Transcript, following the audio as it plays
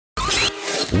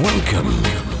Welcome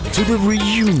to the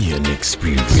reunion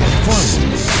experience.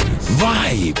 Fun,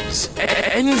 vibes,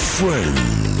 and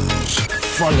friends.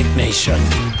 Frolic Nation,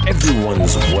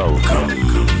 everyone's welcome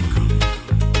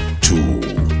to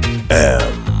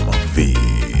MV.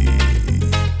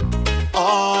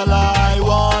 All I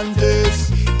want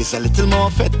is a little more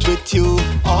fete with you.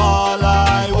 All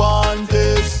I want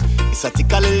is a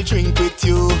take a little drink with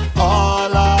you.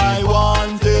 All I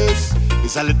want is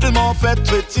a little more fete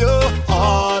with you.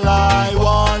 All I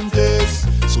want is,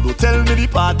 so don't tell me the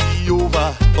party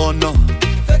over. Oh no,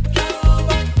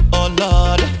 oh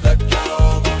Lord,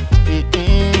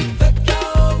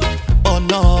 oh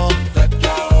no,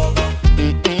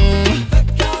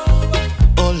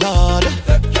 oh Lord,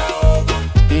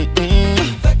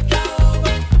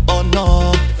 oh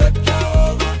no.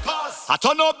 I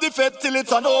turn up the fete till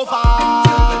it's over.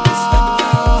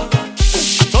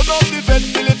 Turn up the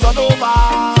fete till it's over.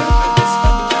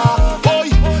 Boy,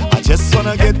 I just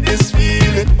wanna get this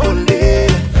feeling only.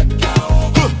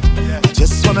 I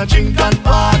just wanna drink and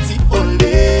party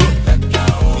only.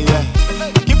 Yeah.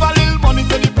 Give a little money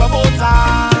to the promoter.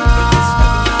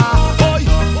 Boy,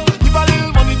 give a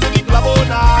little money to the club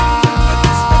owner.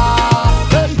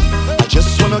 Hey, I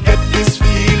just wanna get this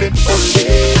feeling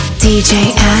only.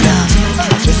 DJ Adam. I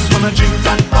just wanna drink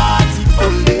and party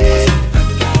only.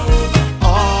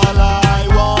 All I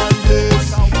want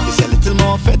is a little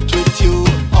more fete with you.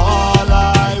 All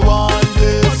I want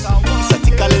is a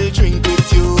take a little drink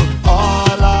with you.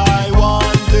 All I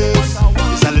want is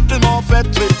a little more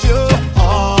fete with you.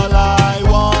 All I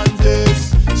want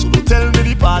is, so don't tell me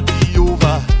the party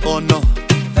over. Oh no,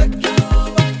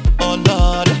 oh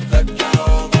Lord,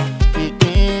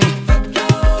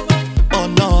 oh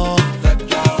no,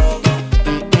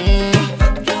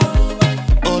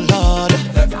 oh Lord,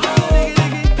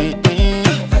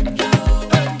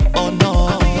 oh no.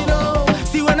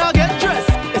 See when I get dressed,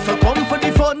 it's a come for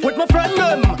the fun with my friend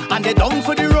them, and they down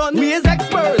for the run. We is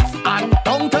experts and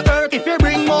down to earth. If you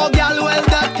bring more gal, well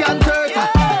that can hurt.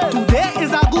 Today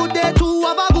is a good day to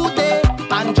have a good day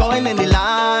and join in the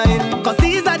line, 'cause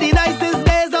these are the nicest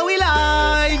days that we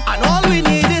like. And all we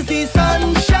need is the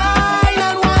sunshine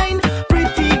and wine.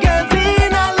 Pretty girls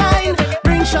in a line,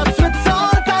 bring shots with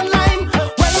salt and lime.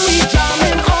 When we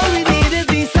jamming, all we need is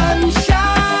the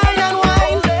sunshine and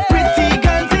wine. Pretty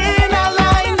girls in a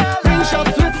line, bring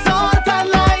shots with salt and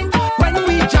lime. When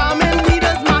we jamming, we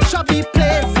just mash up the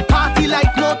place. Party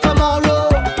like no tomorrow.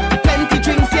 Plenty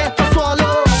drinks yet to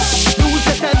swallow. Lose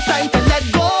yourself, time to let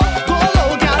go. Go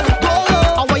low, girl, go low.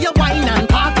 How you wine and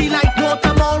party like no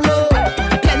tomorrow.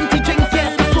 Plenty drinks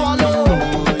yet to swallow.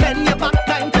 Then you back,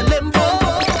 time to limbo.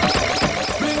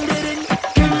 Bring it in,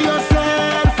 give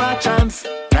yourself a chance.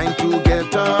 Time to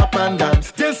get up and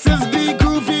dance. This is the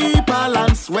groovy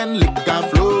balance. When liquor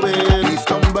flowing, we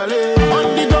stumbling. On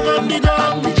the drum,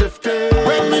 and we drifting.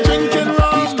 When we drinking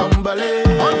rum, we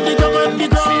stumbling. On the drum,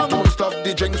 see, don't stop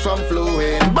the drinks from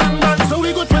flowing. Bang bang, so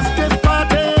we go twist this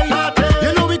party.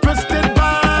 You know we twisted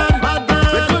bad.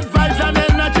 With good vibes and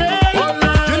energy.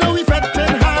 You know we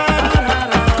fetting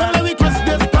hard. Come let we twist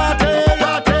this party.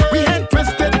 We ain't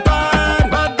twisted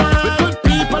bad. With good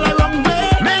people around me.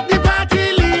 Make the party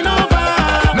lean over.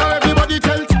 Now everybody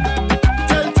tilt,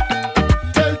 tilt,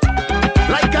 tilt.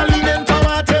 Like a leaning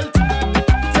tower, tilt,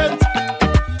 tilt,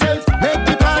 tilt. Make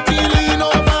the party lean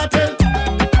over, tilt,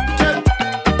 tilt,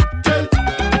 tilt.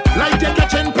 Like you're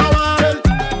catching power, tilt,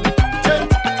 tilt,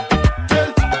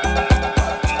 tilt.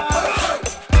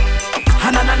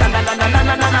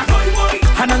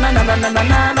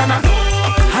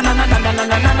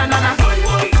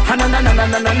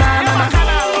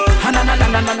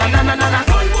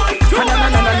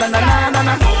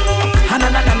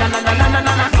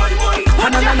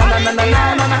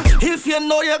 If you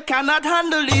know you cannot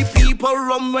handle the people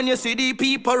rum, when you see the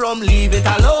people rum, leave it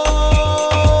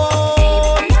alone.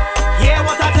 Hear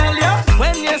what I tell you?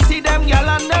 When you see them gal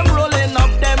and them rolling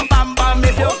up them bam bam,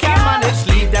 if you can't manage,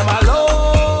 leave them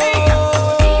alone.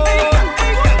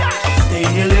 Stay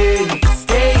in your lane,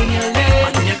 stay in your lane.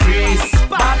 Bat in your crease,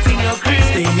 bat in your crease.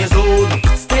 Stay in your zone,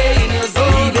 stay in your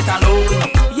zone. Leave it alone.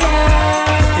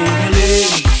 Yeah. Stay in your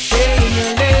lane, stay in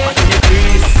your lane. Bat in your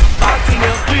crease, bat in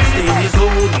your crease. Stay in your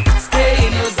zone, stay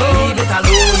in your zone. Leave it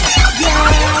alone.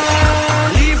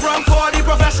 Yeah. Leave room for the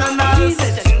professionals.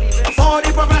 For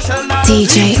the professionals.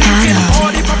 DJ Adam. For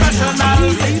the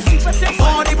professionals.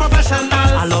 For the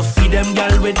professionals. I love see them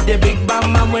gal with the big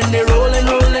bam and when they rolling,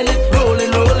 rolling it,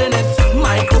 rolling, rolling it.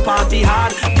 Micro party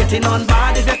hard, getting on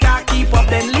bad. If you can't keep up,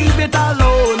 then leave it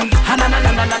alone. Ha na na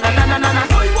na na na na na na na.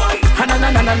 Ha na na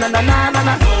na na na na na na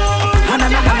na. Ha na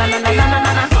na na na na na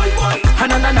na na. Ha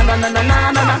na na na na na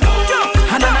na na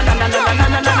na.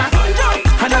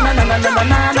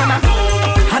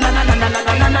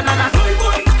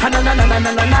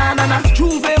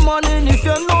 Juve morning, if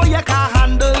you know you can't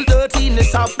handle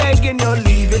dirtiness, I'm begging you,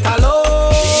 leave it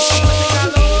alone.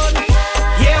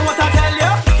 Yeah, what I tell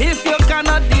you? If you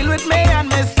cannot deal with me and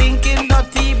my stinking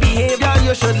dirty behavior,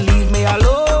 you should leave me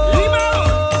alone. Leave me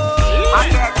alone.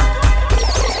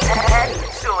 Head,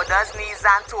 shoulders, knees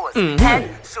and toes. Head,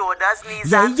 shoulders,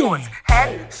 knees and toes.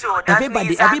 Head, shoulders, everybody,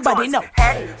 knees everybody and know. toes.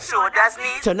 Head, shoulders,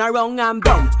 knees. Turn around and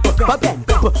bend, bend,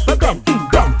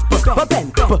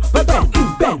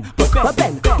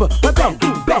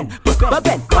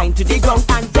 wind to the ground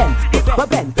and then you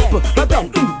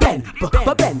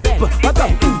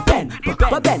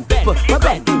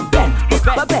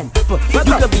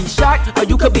could be short or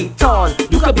you could be tall,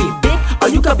 you could be big or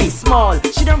you could be small.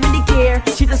 She don't really care,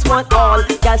 she just want all.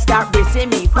 Y'all start bracing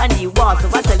me on the wall, so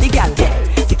I tell the gal,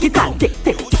 tick it and tick,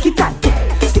 tick it and tick,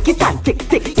 tick it and tick,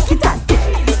 tick it and tick,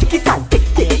 tick it and tick,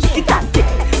 tick it and tick,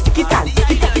 tick it and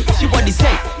tick. She want the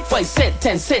cent, 5 cent,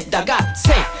 10 cent, I got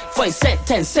cent. 5 cent,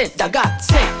 10 cent, I got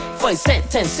cent. 5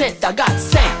 cent, 10 cent, I got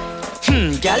cent.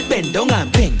 Girl bend down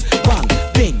and bing, bang,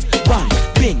 bing, bang,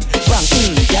 bing, bang.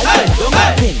 Girl bend down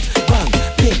and bing, bang,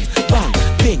 bing, bang,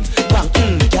 bing,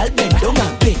 bang. Girl bend down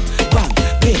and bing, bang,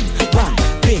 bing, bang,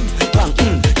 bing, bang.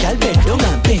 Girl bend down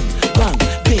and bing, bang,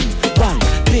 bing, bang,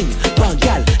 bing, bang.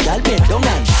 Girl bend down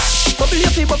and bubble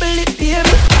up, bubble it,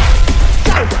 baby.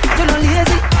 Girl, you no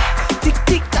lazy. Tick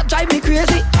tick, that drive me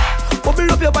crazy. Bubble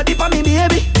up your body for me,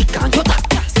 baby. Tick and your tap,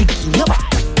 stick in your back.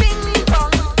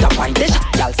 That wine they shot,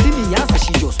 y'all see me and say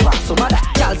she just want some of that.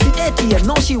 Y'all see ATM,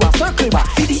 now she want circle back.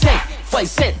 See the cent, 5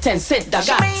 cent, 10 cent, I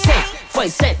got cent.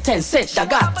 5 cent, 10 cent, I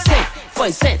got cent.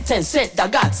 5 cent, 10 cent, I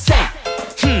got cent.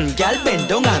 Girl bend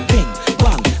down and bing,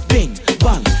 bang, bing,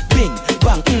 bang, bing,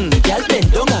 bang. Girl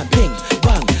bend down and bing,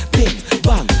 bang, bing,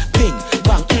 bang, bing,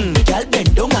 bang. Girl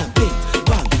bend down and bing,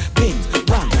 bang, bing,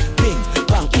 bang, bing,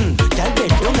 bang. Girl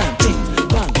bend down and bing,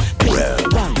 bang, bing,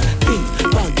 bang, bing,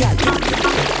 bang. Girl.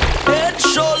 Head,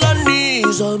 shoulder,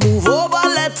 knees, move over,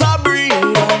 let her breathe.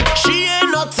 She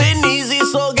ain't nothing easy,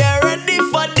 so get ready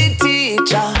for the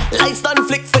teacher. Lights done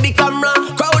flick for the camera,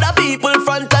 crowd of people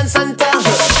front and center.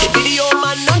 The video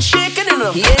man not shaking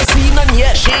enough, he ain't seen none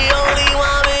yet. She only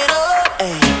want me up,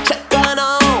 ayy. Check her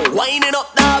now, winding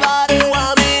up the body,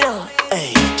 want me now,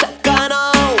 ayy. Check her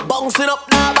now, bouncing up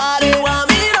the body, want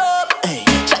me up, ayy.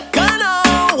 Check her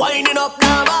now, winding up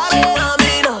the body, want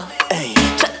me now, ayy.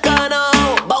 Check her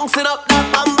now, bouncing up the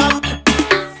bam bam.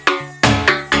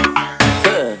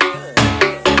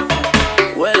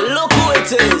 Well, look who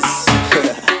it is.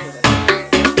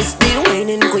 It's the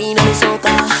whining queen of the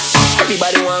soca.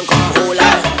 Everybody want come hold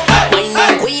her.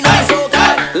 Whining queen of the soca.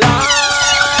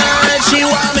 Lord, she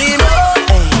want me now.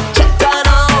 Ay, check her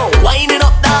now, winding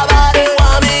up the body,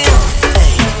 want me now.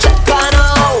 Ay, check her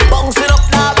now, bouncing up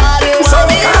the body, want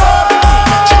me now. Ay,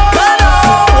 check her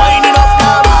now, winding up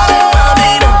the body, want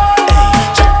me now. Ay,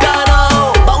 check her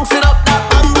now, bouncing up the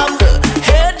bam bam.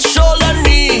 Head, shoulder,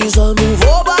 knees, move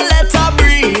over, let her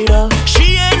breathe.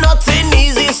 She ain't nothing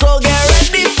easy, so get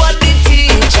ready for the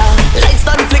teacher. Lights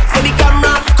done flick for the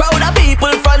camera, crowd of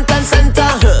people front and center.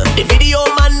 The video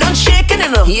man not shaking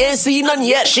enough, he ain't seen none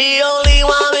yet. She only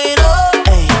want me now,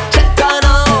 ayy. Check her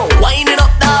now, winding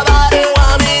up the body,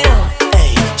 want me now,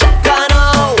 ayy. Check her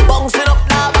now, bouncing up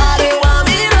the body, want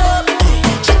me now, ayy.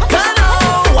 Check her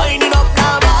now, winding up the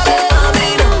body, want me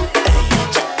now, ayy.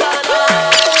 Check her now.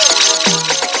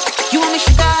 You want me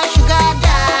sugar, sugar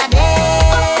daddy?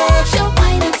 Of course you're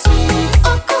wine and sweet.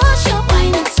 Of course you're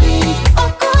wine and sweet.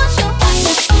 Of course you're wine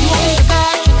and sweet. You want me sugar,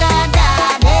 sugar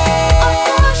daddy? Of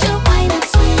course you're wine and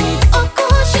sweet. Of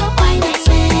course you're wine and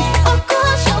sweet. Of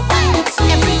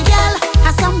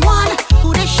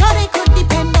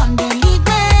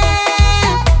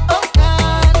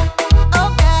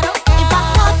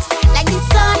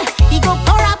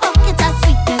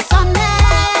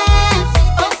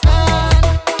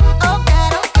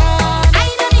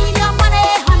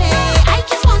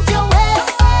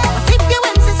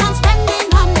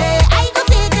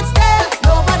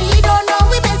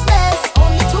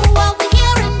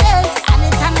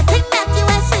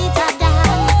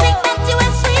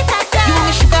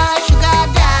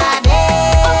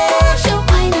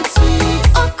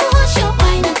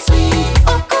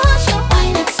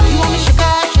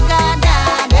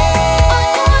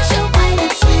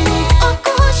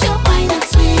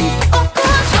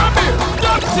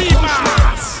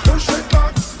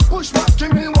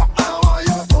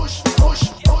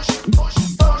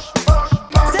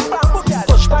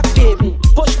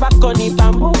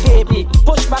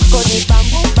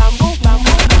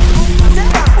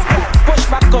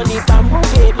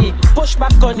Push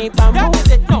back on the bamboo.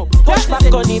 No, push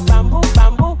back on the bamboo,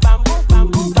 bamboo, bamboo,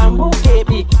 bamboo, bamboo,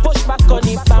 baby. Push back on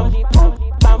the bamboo,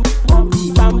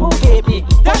 bamboo, bamboo, baby.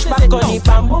 Push back on the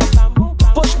bamboo,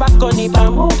 push back on the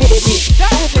bamboo, baby.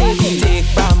 Take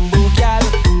bamboo, gal.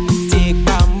 Take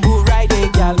bamboo, ride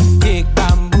it, gal. Take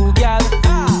bamboo, gal.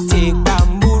 Take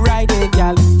bamboo, ride it,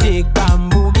 gal. Take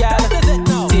bamboo, gal.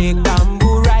 Take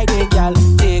bamboo, ride it, gal.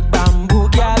 Take bamboo,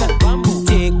 gal.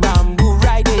 Take bamboo,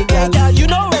 ride it, gal. Hey, gal, you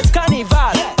know it's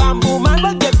carnival. Bamboo man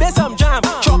will give me some jam.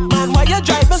 Truck man, why you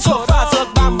driving so fast?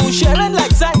 Look, bamboo sharing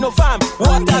like Zino fam.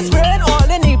 Water spraying all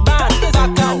in the band.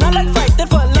 Bacana like fighting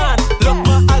for land. Look,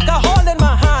 my alcohol in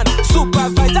my hand.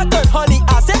 Supervisor turn honey,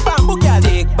 I say bamboo gal.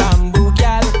 Take bamboo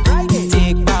gal.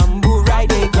 Take bamboo,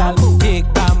 ride it, gal.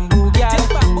 Take bamboo gal.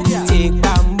 Take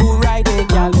bamboo, ride it,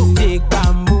 gal. Take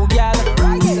bamboo gal.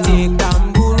 Take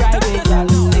bamboo, ride it, gal.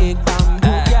 Take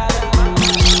bamboo gal.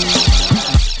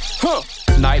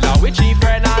 Nyla with she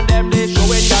friend and them they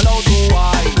showing gal how to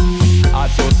wine. I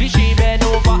so see she bend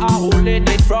over and holding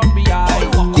it from behind.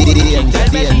 She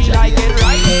tell me she like it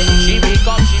right it. She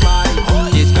become she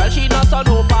mine. This girl she not on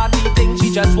no party thing. She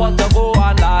just want to go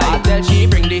online. I tell she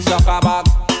bring the sucker back.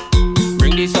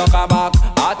 Bring the sucker back.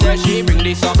 I tell she bring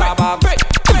the sucker back.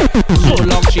 So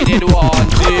long she did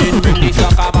want it. Bring the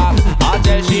sucker back. I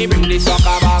tell she bring the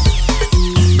sucker back.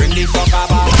 Bring the sucker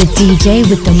back. The DJ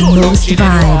with the most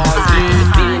vibes.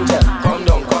 Danger, come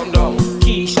down,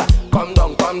 Keisha, come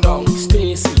down,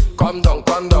 Stacy, come down,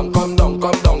 come down.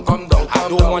 I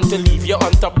don't want to leave you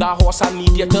on top that horse. I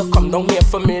need you to come down here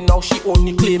for me now. She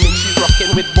only claiming she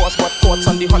rocking with boss, but thoughts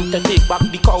on the hunt to take back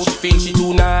the couch. She feels she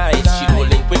too nice. She don't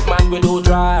link with man with no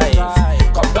drive.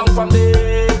 Come down from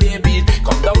there, baby.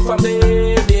 Come down from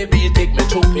there, baby. Take me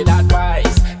through with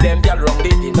advice. Them girl wrong,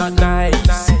 they not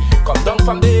nice. Come down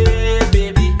from there,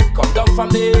 baby. Come down from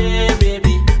there,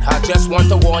 baby. I just want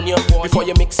to warn you before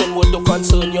you mixing with the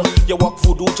concern you. You walk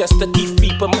voodoo just to thief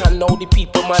people, man. Now the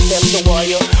people, man, them the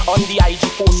warrior. On the IG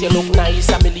post, you look nice.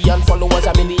 1 million followers,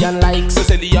 1 million likes. A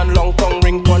zillion long tongue,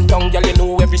 ring one tongue. Girl, you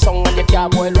know every song on your car,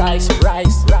 boil rice.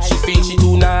 She feels she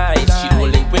too nice. She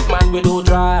don't link with man with no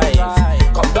drive.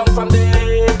 Come down from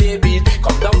there, baby.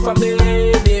 Come down from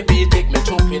there, baby. Take me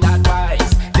through with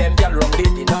advice. Them girl wrong,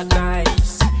 they not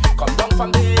nice. Come down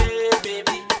from there,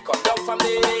 baby. Come down from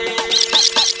there.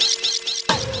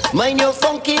 Mind your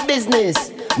funky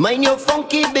business. Mind your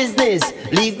funky business.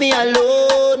 Leave me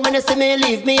alone. When you see me,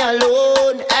 leave me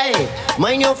alone. Hey,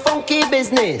 mind your funky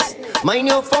business. Mind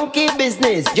your funky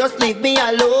business. Just leave me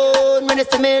alone. When you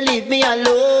see me, leave me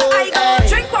alone. I go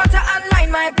drink water and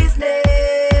mind my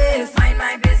business. Mind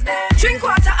my business. Drink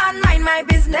water and mind my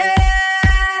business.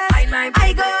 Mind my business.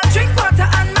 I go drink water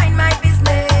and mind my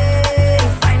business.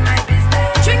 Mind my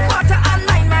business. Drink water and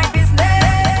mind my business.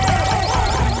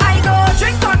 I go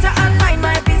drink water and mind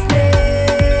my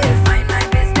business. Mind my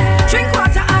business. Drink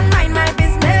water and mind my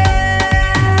business.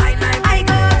 Mind my business. I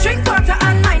go drink water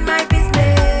and mind my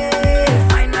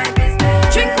business. Mind my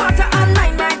business. Drink water and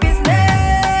mind my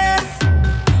business.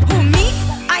 Who me?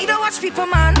 I don't watch people,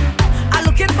 man. I'm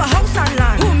looking for house and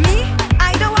land. Who me?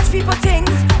 I don't watch people things.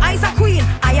 I's a queen.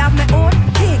 I have my own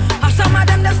king. Or some of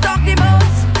them just talk the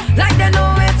most, like they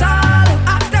know it all.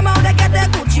 Ask them how they get their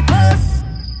Gucci purse.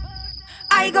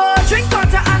 I go drink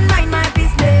water and mind my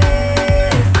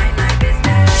business. Mind my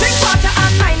business. Drink water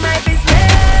and mind my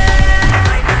business.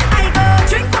 I go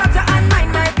drink water and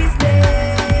mind my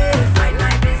business. Mind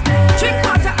my business. Drink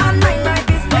water and mind my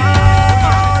business.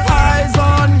 All eyes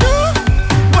on you.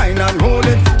 Wine and roll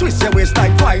it. Twist your waist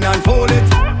like wine and fold it.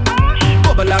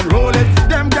 Bubble and roll it.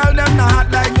 Them girl, them not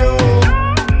hot like you.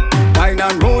 Wine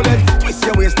and roll it. Twist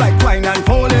your waist like wine and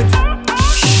fold it.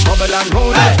 Bubble and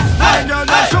roll it. Hey, girl,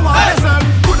 just show off yourself.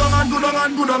 Good on and good on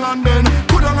and good on and bend.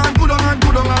 Good on and good on and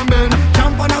good on and bend.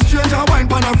 Camp on a stranger,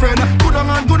 wine on a friend. Good on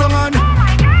and good on and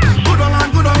good on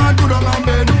and good on and good on and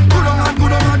bend. Good on and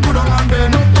good on and good on and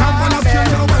bend. Camp on a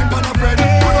stranger, wine on a friend.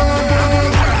 Good on and good on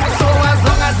and. So as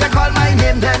long as they call my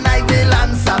name, then I will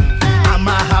answer. I'm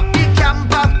a happy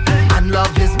camper, and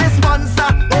love is my sponsor.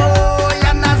 Oh,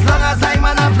 and as long as I'm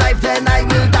man of life, then I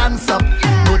will dance up.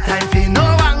 No time for no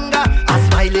anger, I'm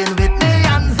smiling with me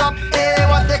hands up. Hey,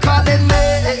 what they calling me?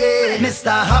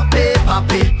 Mr. Happy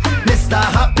Papi, Mr.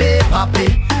 Happy Papi,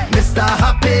 Mr.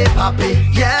 Happy Papi.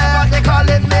 Yeah, what they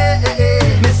calling me?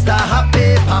 Mr.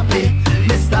 Happy Papi,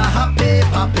 Mr. Happy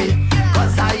Papi.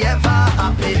 'Cause I ever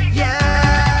happy,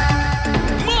 yeah.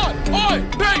 Mud, oil,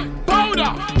 paint,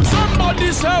 powder.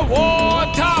 Somebody say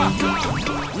water.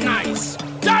 Nice.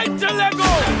 Time to let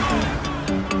go.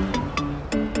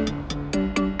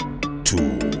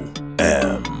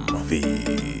 2MV.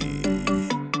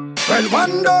 When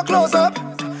one door close up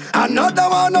another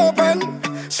one open.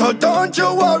 So don't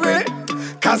you worry,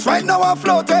 cause right now I'm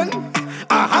floating.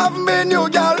 I have me new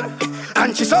girl,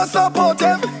 and she's so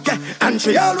supportive, yeah, and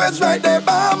she always right there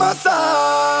by my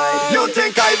side. You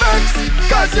think I vex,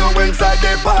 cause you inside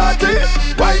the party,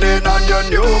 whining on your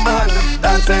new man,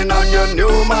 dancing on your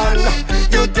new man.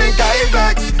 You think I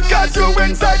vex, cause you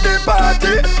inside the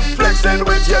party, flexing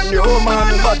with your new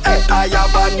man. But hey, I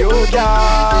have a new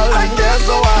girl, and guess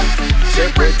what? She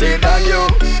prettier than you,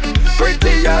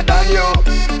 prettier than you,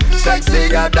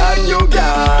 sexier than you,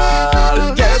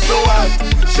 girl. Guess what?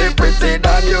 She prettier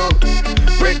than you,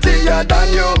 prettier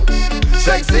than you,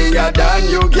 sexier than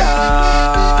you,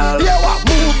 girl. Yeah, what?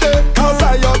 Move it, cause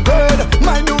I upgrade.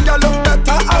 My new girl look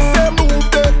better, I say move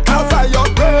it, cause I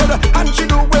upgrade. And she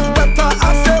doing better,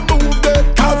 I say move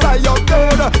it, cause I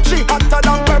upgrade. She hotter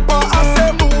than pepper, I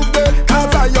say move it,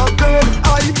 cause I upgrade.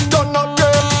 I don't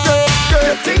upgrade.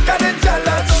 You think I did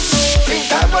jealous?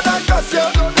 Think I would cuss you?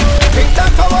 Think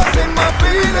that I was in my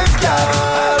feelings,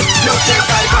 girl? You think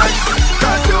I might?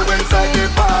 Cause you inside the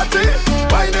party,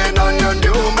 whining on your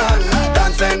new man,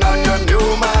 dancing on your new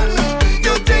man.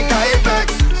 You think I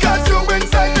vex, cause you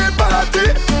inside the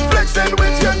party, flexing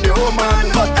with your new man.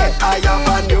 But hey, I have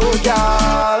a new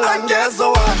girl, and guess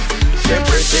what? She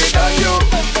prettier than you,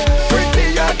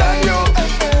 prettier than you,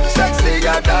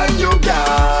 sexier than you,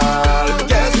 girl.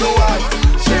 Guess what?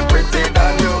 She prettier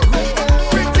than you,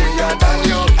 prettier than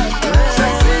you,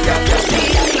 sexier than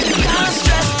you. Can't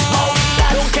stress about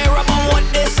that. Don't care about what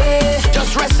they say.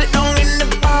 Just rest it down in the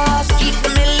past. Keep the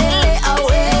lily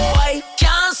away. I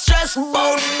can't stress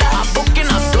about that. I'm booking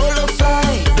a solo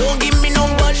flight. Don't give me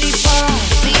nobody pass.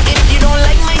 See if you don't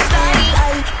like my style, I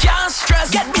can't stress.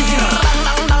 Get busy. Dang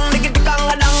dang dang, nigga dang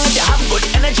dang. If you have good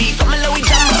energy, come and let we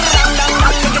jam. Dang dang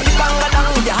dang, nigga dang dang.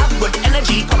 If you have good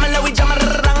energy, come and let we jam.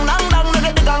 Dang dang dang,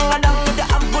 nigga dang dang. If you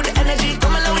have good energy,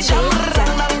 come and let we jam.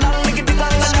 Dang dang dang, nigga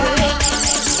dang dang.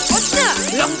 What's that?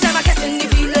 Long time I catching the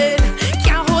feeling,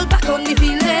 can't hold back on the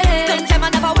feeling. Long time I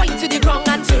never went to the ground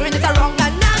and turn it around,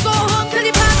 and now go home to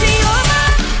the party over.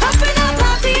 Up in a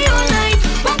party all night,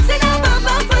 boxing a bam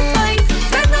bam for fight.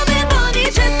 Spend all my money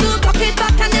just to rock it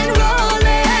back and then roll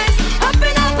it. Up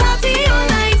in a party all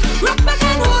night, rock back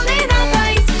and hold it and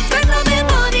fight. Spend all my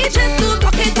money just to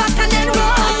rock it back and then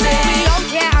roll it. We don't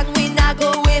care and we not go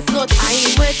waste no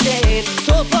time with it.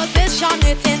 So position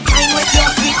it in time with your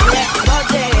sweet flex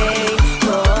body.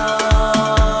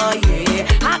 Oh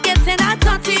yeah, I get in a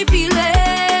touchy feeling,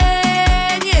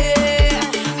 yeah.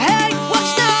 Hey,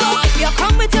 watch now. If you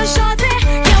come with your shorty,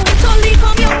 yeah, we totally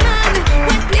from your man.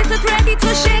 When place is ready to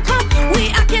shake up, we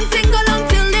acting single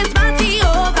until this party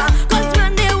over. Cause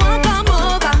man, they won't come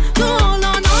over to hold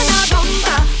on a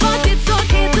bumper. But it's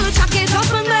okay to chuck it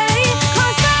up on me.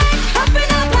 Cause I'm up in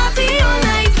a party all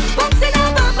night, boxing a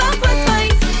bam bam for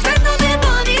fight. Spend all my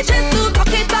money just to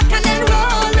rock it back and then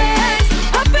roll it.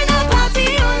 Up in a party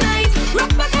all night,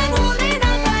 rock back and hold it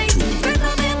and fight. Spend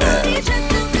all my money just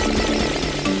to.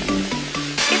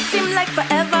 It seemed like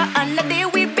forever and a day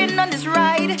we've been on this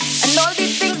ride, and all the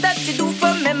things that you do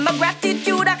for me, my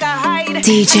gratitude I can hide.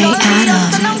 DJ And all the Adam.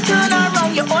 ups and downs turn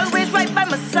around, you're always right by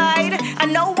my side. I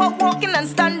know I'm walking and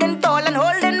standing tall and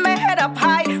holding my head up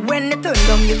high. When it turn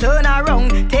down, you turn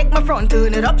around. Take my front,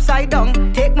 turn it upside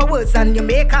down. Take my words and you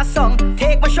make a song.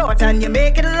 Take my short and you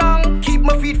make it long. Keep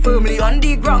my feet firmly on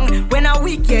the ground. When I'm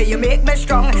weak, yeah, you make me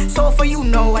strong. So for you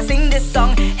know I sing this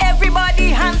song. Everybody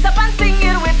hands up and sing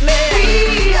it with me.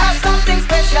 We have something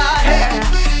special, hey,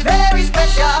 very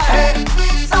special, hey,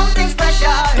 something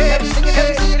special, hey, sing it,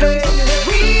 hey, sing it, hey.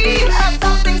 We have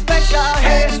something special,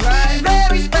 hey,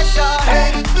 very special,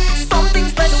 hey, something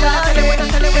special, hey. When I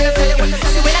tell you, when I tell you, when I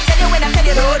tell you, when I tell you, when I tell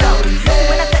you, no doubt.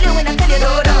 When I tell you, when I tell you,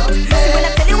 no doubt. When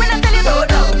I tell you, when I tell you, no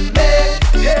doubt.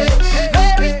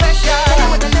 Very special.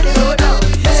 When I tell you, no doubt.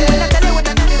 When I tell you, when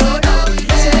I tell you, no doubt.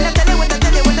 When I tell you, when I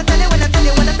tell you, when I tell you, when I tell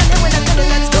you, when I tell you, when I tell you,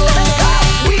 let's go.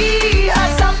 We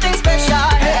are something special,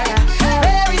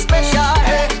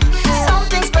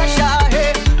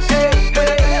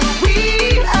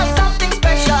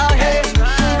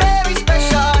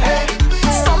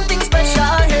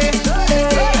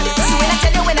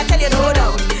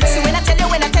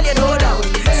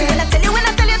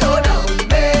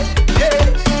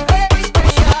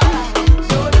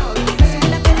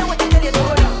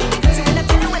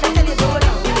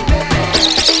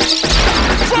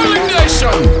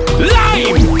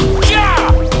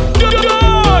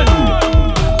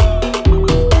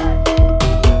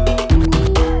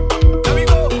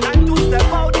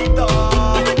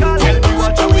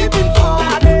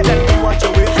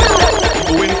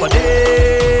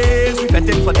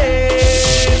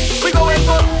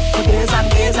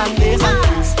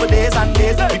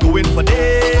 going for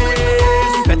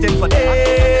days, betting for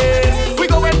days. We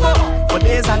going for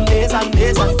days and days and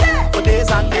days and for days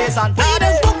and days and days. We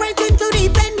just walk right into the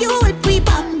venue with we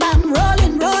bam bam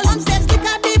rolling, roll on steps, stick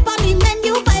a dip on the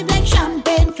menu, vibe like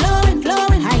champagne, flowing,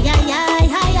 flowing. Hi, hi, hi,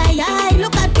 hi, hi, hi.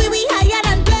 Look at we higher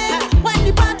than play. When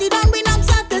the party done, we not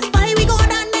satisfied. We go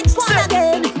down next one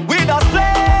again. We just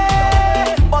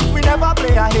play, but we never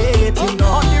play a hating.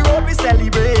 On the road we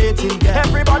celebrating.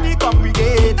 Everybody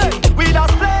congregating. We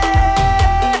just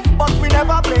play, but we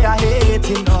never play a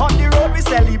hating. On the road we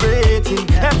celebrating.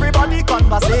 Everybody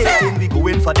conversating. We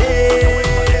going for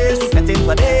days, betting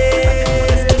for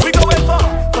days. We going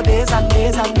for days and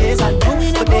days and days and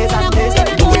for days and days.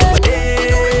 We going for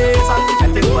days and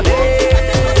betting for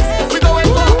days. We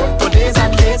going for days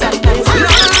and days and days.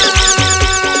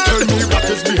 Tell me what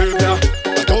is behavior.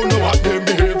 I don't know what their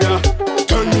behavior.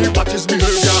 Tell me what is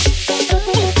behavior.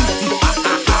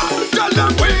 Tell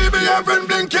them we behaving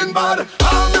blinking bad.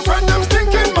 All my friends them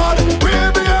stinking mad. We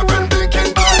behaving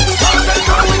blinking bad. All them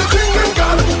call me the thinking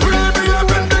god. We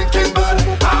behaving blinking bad.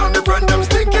 All my friends them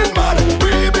stinking mad.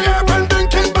 We behaving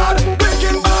blinking bad,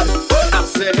 blinking bad. I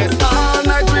say it's all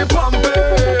night we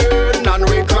pumping and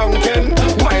we crunking,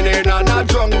 whining and a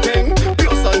drunking,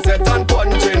 pure sunset and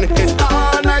punching. It's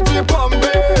all night we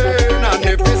pumping, and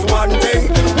if it's one thing,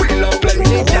 we love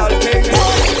plenty girl thing.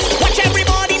 Watch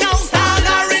everybody now,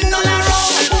 staggering all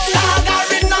around,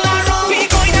 staggering all around. We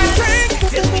going to drink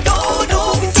till we go no.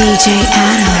 DJ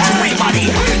Adam. Everybody,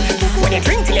 when you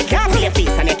drink till you can't feel your feet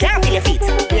and you can't feel your feet.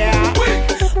 Yeah.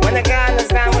 When the girl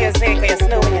understand what you say, 'cause you're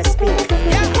slow when you speak.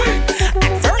 Yeah.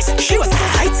 At first she was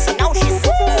hot, so now she's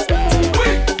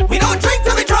sweet. We don't drink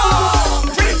till we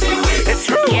drunk. Drink till we. It's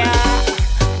true. Yeah.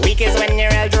 Weak is when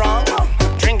you're real drunk.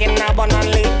 Drinking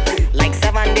abundantly, like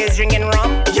 7 days drinking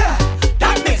rum. Yeah,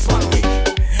 that makes 1 week.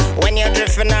 When you're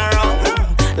drifting around,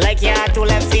 like you had 2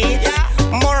 left feet.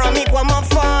 More on me, more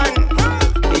fun.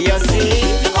 You see,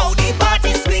 look how the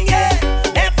party swinging.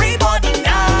 Everybody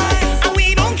nice, and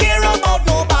we don't care about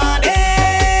nobody.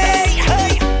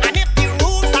 Hey, and if the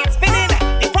rules start spinning,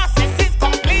 the process is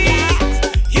complete.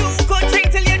 You could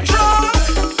drink till you're drunk.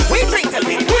 We drink till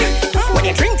we weak. When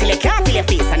you drink till you can't feel your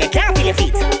feet and you can't feel your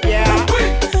feet. Yeah.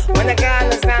 When the girl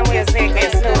understand what you say, 'cause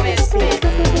you're slow and speak.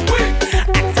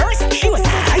 At first she was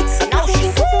hot, so now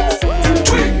she's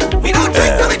We don't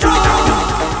drink till we drunk.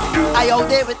 I out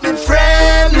there with my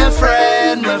friend, my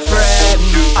friend, my friend.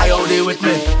 I out there with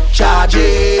me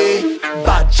Chargy,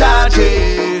 bad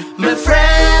Chargy. My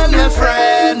friend, my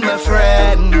friend, my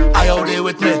friend. I out there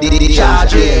with me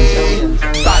Chargy,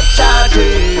 bad Chargy.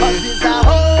 'Cause it's a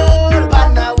whole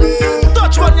band away.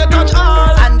 Touch one, you touch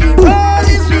all. And the road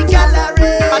is we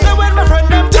gallery. And then when my friend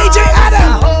them DJ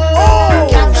Adam. Oh,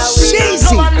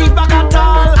 Sheezy. no one leave back at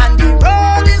all. And the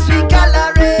road is we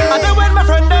gallery. And then when my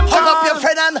friend them hug up your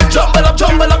friend and jumble up,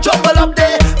 jumble up, jumble up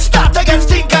there. Start against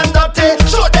stink and dirty.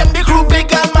 Show them the crew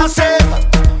big and massive.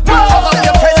 Hug up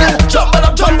your friend and jumble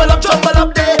up, jumble up, jumble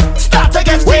up there. Start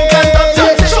against stink and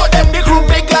dirty. Show them the crew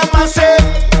big and massive.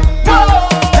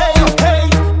 Hey, hey,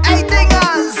 hey,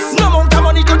 thingers. No amount of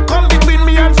money could come between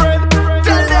me and friend.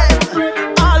 Tell them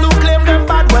all who claim them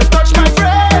bad well touch my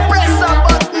friend. Press a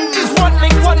button. It's one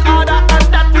link, one order, and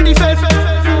that we defend.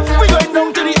 We going down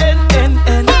to the end.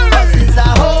 'Cause it's a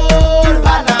whole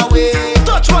band away.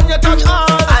 Touch one, you touch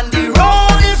all. And the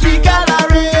road is we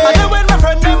gallery. And then when my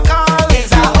friend them call,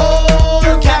 it's a whole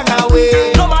gang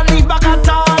away. No man leave back at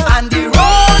all. And the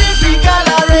road is we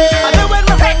gallery. And then when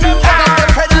my friend them call,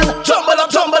 jumble up,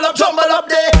 jumble up, jumble up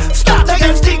there. Start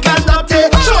against stink and dirty.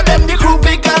 Show them the crew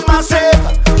big and massive.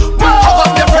 Hug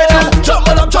up your friend and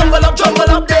jumble up, jumble up,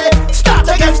 jumble up there. Start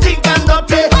against stink and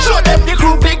dirty. Show them the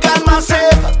crew big and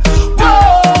massive.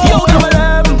 You know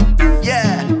them.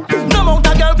 Yeah. No amount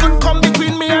of girl could come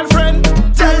between me and friend.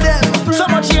 Tell them. So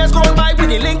much years going by with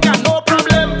the link and no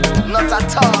problem. Not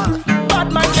at all.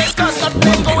 Bad man just cause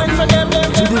nothing going for them.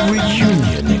 To the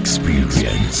reunion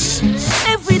experience.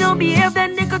 If we don't behave,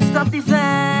 then they could stop the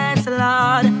fence,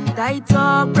 Lord. Die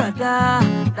talk, brother.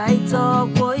 Die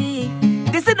talk, boy.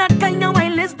 This is not kind of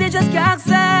wireless, they just can't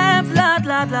accept. Lord,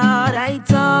 Lord, Lord. Die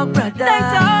talk, brother.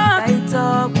 Die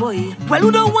talk, boy. Well,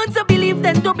 who don't want to believe,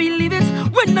 then don't believe it.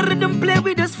 When the rhythm play,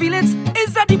 we just feel it.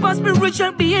 It's a deeper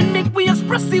spiritual being, Nick. We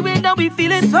express the way that we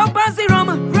feel it. So pass the rum,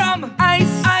 ice.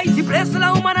 The place full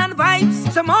of woman and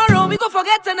vibes. Tomorrow we go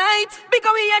forget tonight.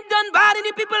 Because we ain't done bad in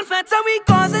the people fed, so we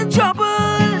causing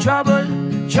trouble.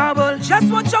 Just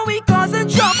watch how we causing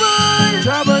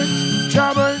trouble.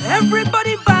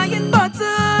 Everybody buying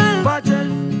bottle.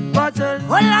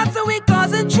 Well, that's how we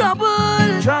causing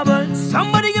trouble.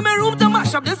 Somebody give me room to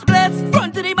mash up this place.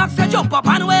 Front to the back, so jump up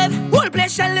and wave. Whole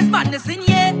place shell is madness in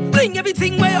here. Bring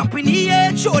everything way up in the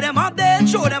air. Show them up there,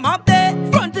 show them up there.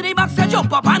 Front to the back, so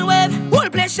jump up and wave. Whole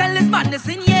place shell is madness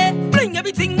in here. Bring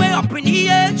everything way up in the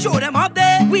air. Show them up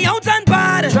there. We out and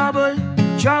bad. Trouble,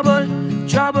 trouble,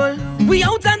 trouble. We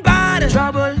out and bad.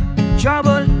 Trouble,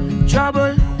 trouble,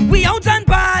 trouble. We out and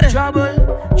bad. Trouble,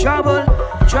 trouble,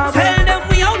 trouble. Tell them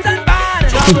we out and bad.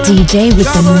 The DJ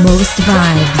with the most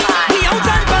vibes. We out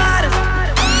and bad.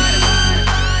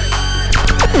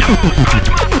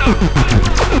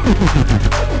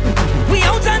 We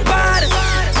out and bad.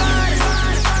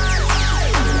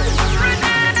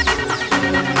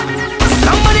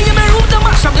 Somebody give me room to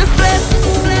mash up this place.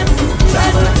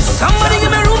 Somebody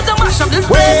give me room to mash up this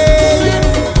place.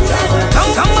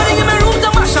 Somebody give me room to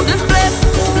mash up this place.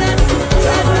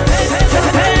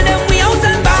 Tell them we out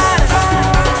and bad.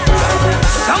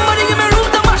 Somebody give me room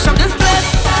to mash up this place.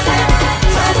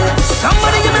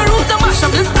 Somebody give me room to mash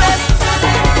up this place.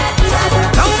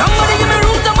 Somebody give me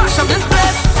room to mash up this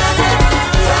place.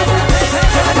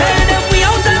 Tell them we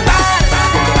out and bad.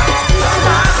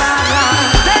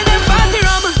 Tell them party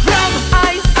rum, rum,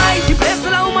 ice, ice. You place the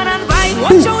woman and vibe.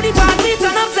 Watch how the party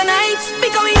turn up tonight.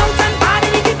 Because we out and bad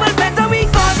and the people better we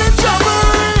causing trouble.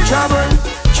 Trouble,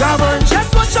 trouble.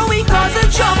 Just watch how we causing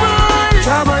trouble.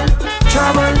 Trouble,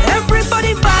 trouble.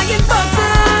 Everybody buying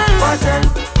bottle. Bottle,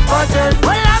 bottle.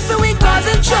 Well after we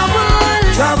causing trouble.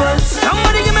 Trouble.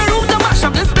 Somebody give me room to mash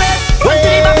up this place. Run to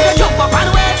the back to jump up and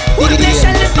wait. Whole place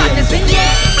shell is madness in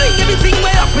here. Bring everything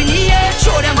way up in the air.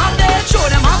 Show them up there, show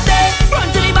them up there. Run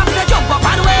to the back to jump up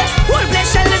and wait. Whole place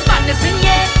shell is madness in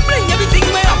here. Bring everything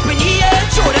way up in the air.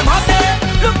 Show them up there.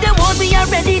 Look, them want we are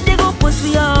ready. They go push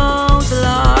we out,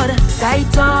 Lord.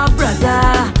 Light up,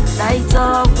 brother. Light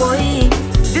up, boy.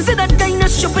 This is that kind of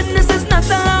shopping. This is not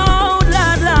allowed,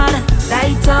 Lord, Lord.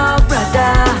 Light up,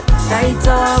 brother. Light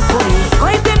up, boy. Go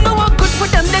if them know what good for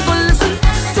them, they go listen.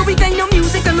 So we kind of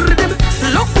music and rhythm.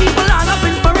 Look, people all up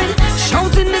in for it.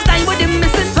 Shouting this time what they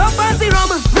missing. So fancy rum,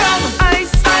 rum,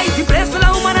 ice, ice. You place the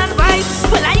woman and vibe.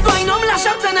 Well, I going home lash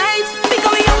up tonight.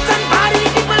 Because we out and party.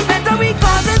 People better we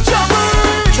causing trouble.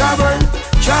 Trouble,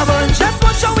 trouble. Just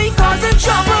watch how we causing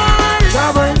trouble.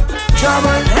 Trouble,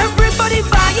 trouble. Everybody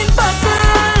buying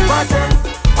bottle. Bottle,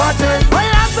 bottle.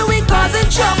 Well, after we causing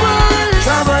trouble.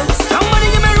 Trouble. Somebody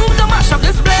give me room to mash up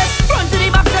this place. Front to the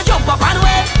back, so jump up and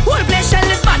wave. Whole place shell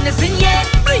is madness in here.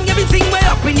 Bring everything way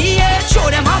up in the air. Show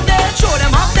them up there, show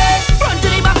them up there. Front to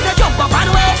the back, so jump up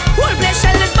and wave. Whole place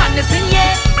shell is madness in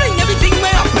here. Bring everything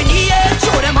way up in the air.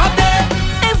 Show them up there.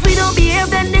 If we don't behave,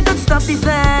 then they could stop the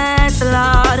fence,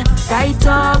 Lord. Light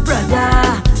up,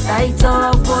 brother. Light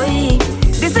up, boy.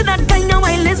 This is that kind of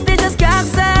wildness they just can't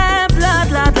accept, Lord,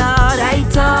 Lord, Lord.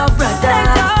 Light up, brother.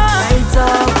 Light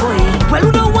up, boy. Well,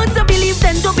 who don't want to believe,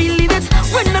 then don't believe it.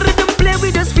 When the rhythm play,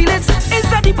 we just feel it.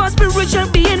 Inside the past spiritual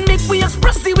being, make we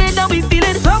express the way that we feel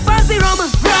it. So fancy rum,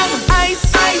 rum,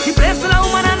 ice, ice. You place the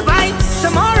woman and vibe.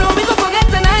 Tomorrow we go forget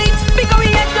tonight. Because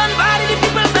we ain't done bad in the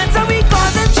people's friends and we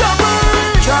causing trouble.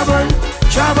 Trouble,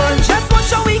 trouble. Just watch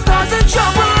how we causing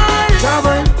trouble.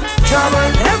 Trouble, trouble.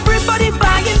 Everybody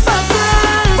buying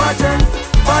bottle. Bottle,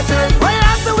 bottle. Well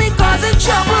after we causing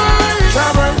trouble.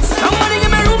 Trouble. Somebody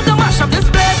give me room to mash up this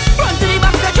place. Run to the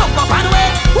back, so jump up and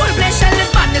wait. Whole place shell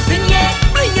is madness in here.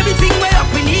 Bring everything way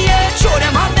up in the air. Show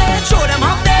them up there, show them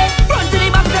up there. Run to the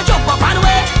back, so jump up and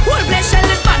wait. Whole place shell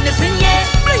is madness in here.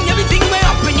 Bring everything way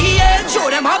up in the air. Show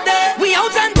them up there. We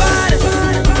out and bad.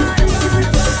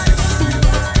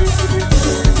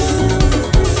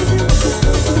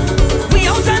 We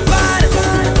out and bad.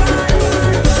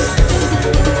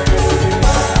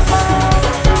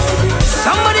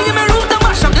 Somebody give me room to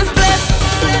mash up this place.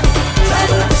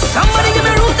 Somebody give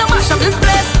me room to mash up this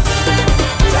place.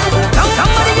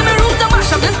 Somebody give me room to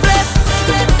mash up this place.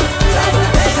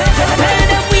 Tell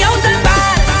them we out and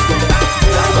bad.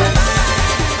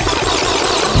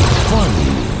 Fun,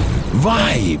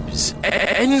 vibes,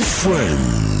 and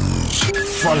friends.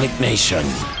 Frolic Nation,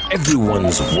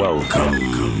 everyone's welcome.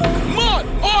 Mud,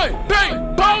 oil,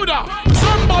 paint, powder.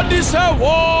 Somebody say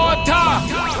water.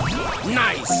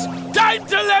 Nice. Time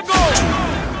to let go.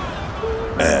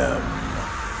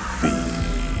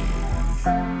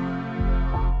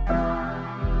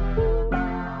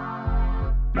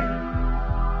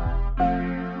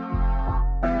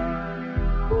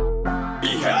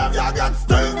 Behavior gets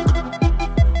stink.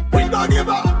 We don't give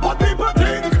up what people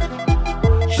think.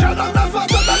 Shut up, that's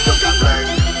faster than you can blink.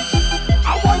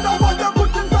 I wonder what they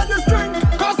put inside this drink.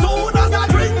 Cause soon as I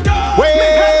drink it, me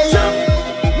head chip,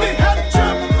 me head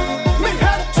chip, me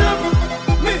head chip,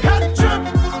 me head chip.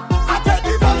 I take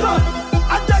the bottle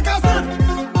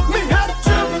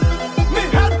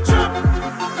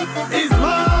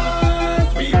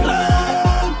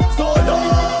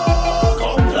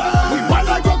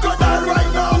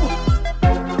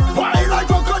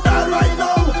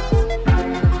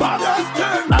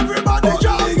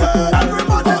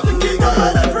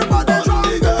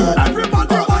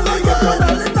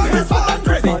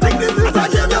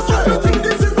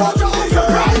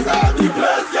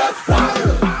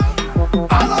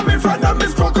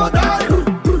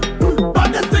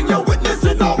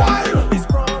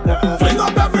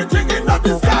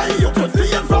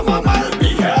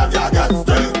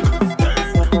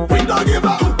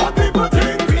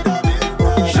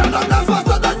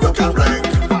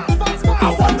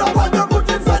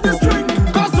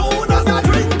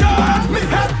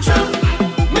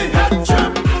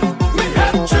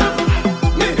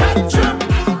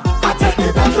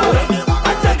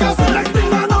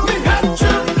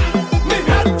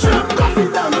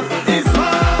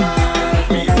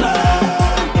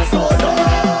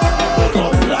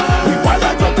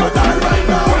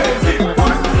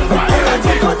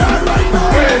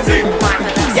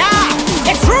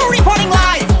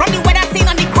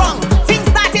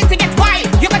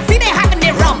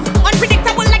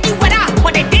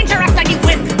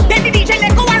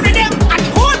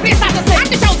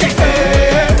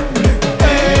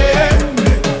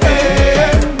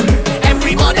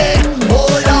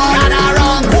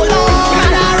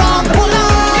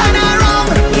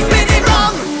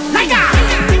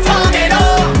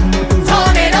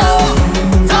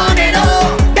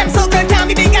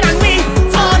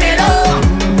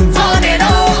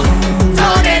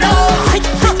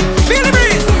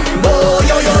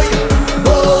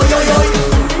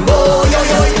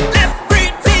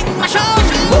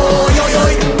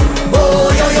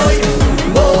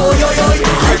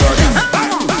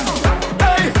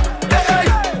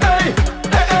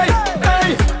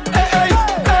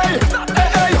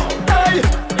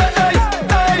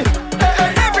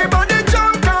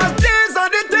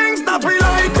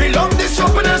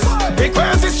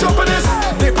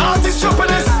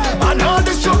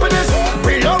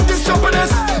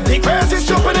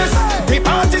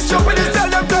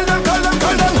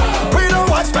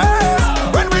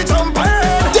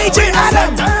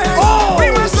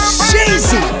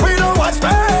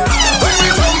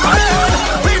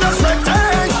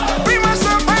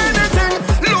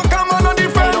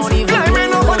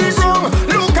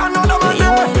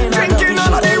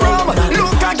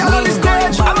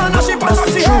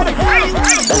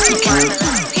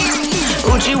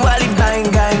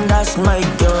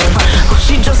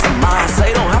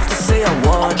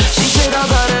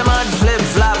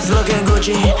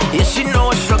she, yeah, she know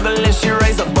I struggle and she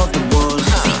rise above the walls.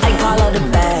 See, I call her the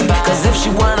bag, cause if she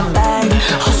want a bag,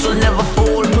 hustle never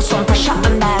fold, put some pressure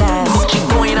on that ass. She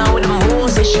going out with the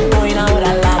moves, and she going out with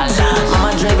a lot.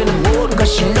 Mama driving the boat,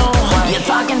 cause she know you're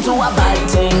talking to her bad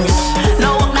things.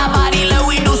 No, walk that body, let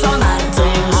we do some bad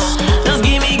things. Just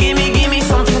give me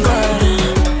something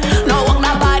good. No, walk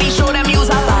that body, show them use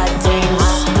her bad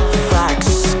things.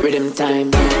 Facts, rhythm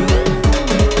time.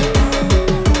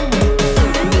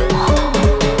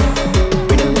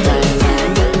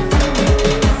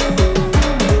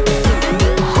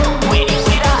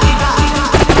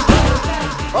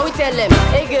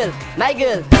 Hey girl, my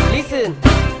girl, listen.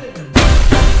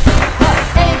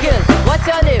 Hey girl, what's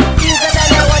your name? Since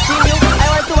that I'm watching you, I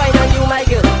want to wine on you, my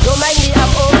girl. Don't mind me, I'm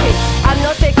okay. I'm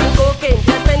not taking cocaine.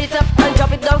 Just send it up and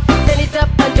drop it down. Send it up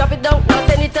and drop it down. Now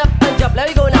send it up and drop. Let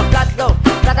me go now. Flat down,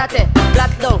 flatate,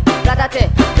 flat down,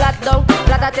 flatate, flat down,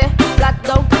 flatate, flat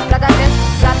down, flatate,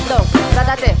 flat down,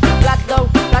 flatate, flat down,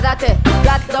 flatate,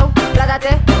 flat down,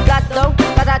 flatate, flat down,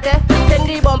 flatate. Send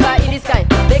the bumper in the sky.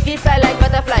 Make it fly like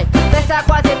butterfly. Pressa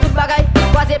croisé toute bagaille,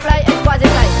 croisé fly and croisé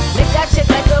fly. Make that shit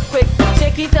like earthquake.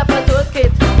 Shake it up and twerk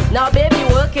it. Now baby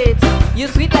work it. You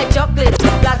sweet like chocolate.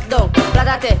 Flat down,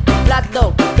 flatate, flat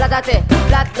down, flatate,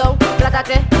 flat down,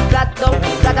 flatate, flat down,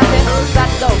 flatate,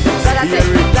 flat down, flatate,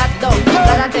 flat down,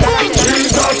 flatate.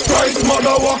 Jesus Christ,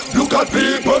 mother walk. Look at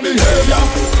people behavior.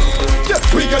 Yes,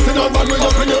 we getting on bad, we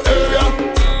up in your area.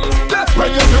 When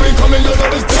you see we coming, you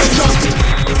know it's danger.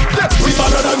 We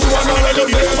better than you and all of your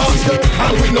neighbors.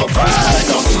 And we no afraid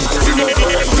nothing. We no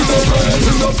afraid, we no afraid,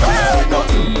 we no afraid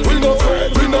nothing. We no afraid,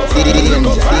 we no afraid, we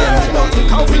no afraid nothing.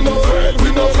 How we no afraid, we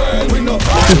no afraid, we no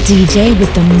afraid. The DJ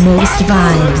with the most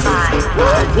vibes.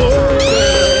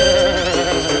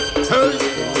 Hey,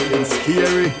 it's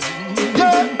scary.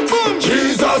 Yeah, boom.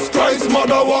 Jesus Christ,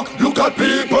 mother walk. Look at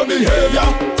people behavior.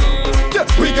 Yeah,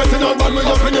 we getting on bad, we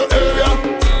up in your area.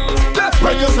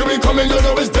 When you see we coming, you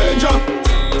know it's danger.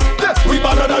 We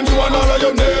better than you and all of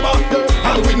your neighbor.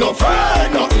 And we no afraid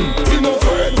nothing. We no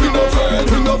afraid, we no afraid,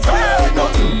 we no afraid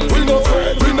nothing. We no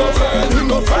afraid, we no afraid, we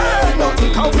no afraid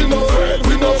nothing. Cause we no afraid,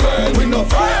 we no afraid, we no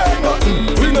afraid nothing.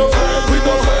 We no afraid, we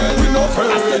no afraid, we no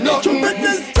afraid. I said nothing. Make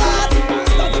this start.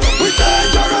 We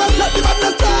dangerous, let the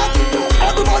madness start.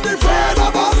 Everybody afraid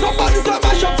of us, somebody say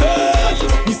mash up face.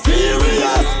 We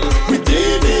serious, we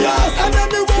devious, and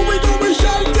anywhere we go we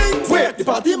shall things. Wait, the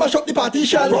party mash up the party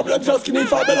shell. Problem just skinny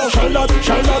for better. Shall not,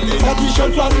 the party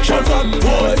shell flat,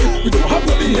 boy, we don't have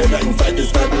no behavior inside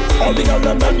this bed. All the girls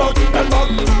them bend back,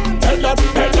 head up,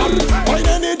 find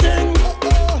anything,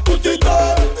 put it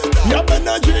up. We have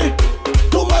energy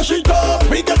to mash it up.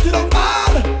 We get it on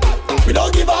bad, we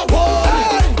don't give a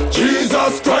what.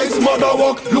 Jesus Christ, mother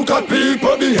walk. Look at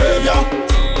people behavior.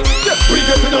 We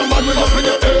getting on bad, we up in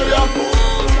your area.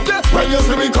 When you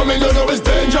see we coming, you know it's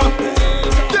danger.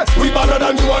 We better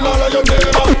than you and all of your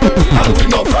neighbor. And we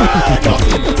no afraid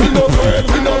nothing. We no afraid,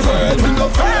 we no afraid, we no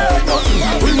afraid nothing.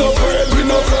 We no afraid, we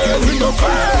no afraid, we no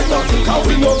afraid nothing. Cause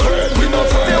we no afraid, we no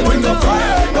afraid, we no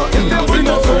afraid nothing. We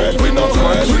no afraid, we no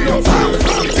afraid, we no afraid.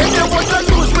 If you want to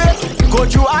lose weight, go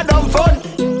through Adam Fun.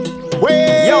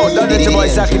 Yo, don't let your boy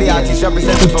Saki the artist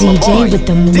representing The for my boy. DJ with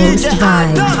the most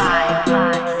vibes.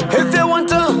 If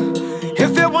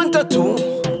you want to too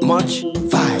much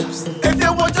vibes. If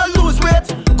you want to lose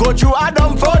weight, go through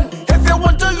Adam Fun. If you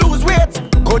want to lose weight,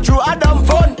 go through Adam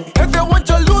Fun. If you want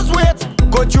to lose weight,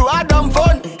 go through Adam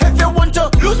Fun. If you want to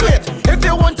lose weight, if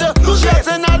you want to lose weight,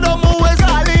 and Adam who is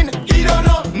Darlene, he don't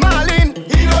know. Marlene,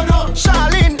 he don't know.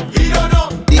 Charlene, he don't know.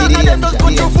 None of them just go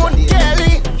through phone.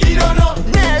 Kelly, he don't know.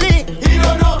 Nelly, he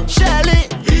don't know. Shelly,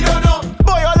 he don't know.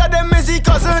 Boy, all of them is his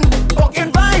cousin.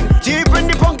 Pumpkin fine, deep in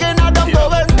the pumpkin Adam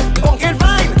going. Pumpkin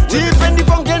fine, deep in the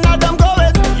pumpkin Adam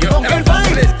going. Pumpkin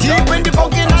fine, deep in the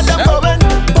pumpkin Adam going.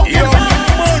 Pumpkin fine.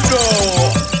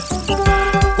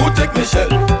 Who take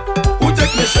Michelle? Who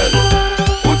take Michelle?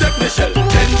 Who take Michelle?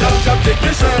 Ten jump, take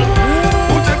Michelle.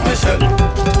 Who take Michelle?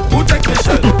 Who take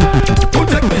Michelle? Who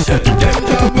take Michelle? Ten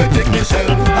jump, we take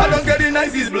Michelle. I don't get the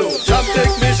nicest blow. Jump,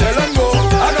 take Michelle and go.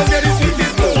 I don't get the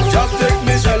sweetest blow. Jump, take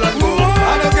Michelle and go.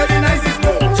 I don't get the nicest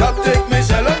blow. Jump, take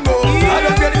Michelle and go. I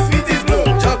don't get the sweetest blow.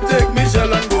 Jump, take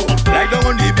Michelle and go. Like down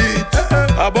on the beach,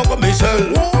 I buck up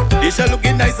Michelle. Michelle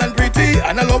looking nice and pretty,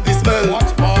 and I love the smell.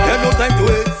 There's no time to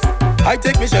waste. I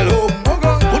take Michelle home.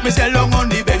 Put Michelle long on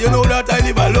the bed, you know that I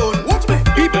live alone.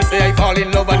 People say I fall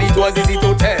in love and it was easy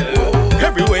to tell.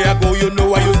 Everywhere I go, you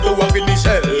know I used to walk with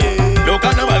Michelle. No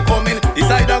carnival coming,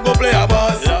 decide I go play a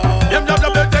bass. Them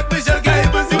jump, they take Michelle, can't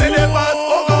even see when they pass.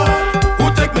 Oh God, who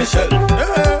take Michelle?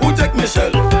 Who take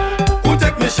Michelle? Who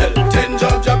take Michelle? Ten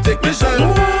jump, take Michelle.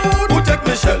 Who take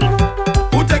Michelle?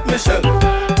 Who take Michelle?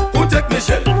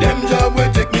 Michelle. Them job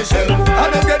will take Michelle. I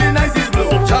don't get the nicest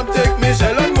blow. Job take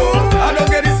Michelle and go. I don't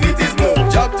get the sweetest blow.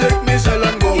 Job take Michelle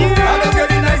and go. I don't get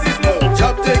the nicest blow.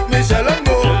 Job take Michelle and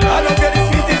go. I don't get the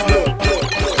sweetest blow.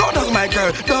 Go down, my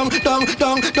girl. Down,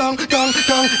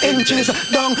 inches.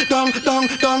 Down,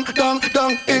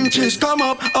 inches. Come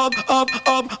up,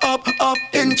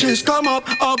 inches. Come up.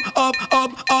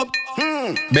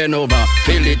 Bend over,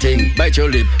 feel the thing, bite your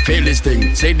lip, feel this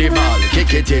thing. Say the ball,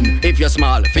 kick it in. If you're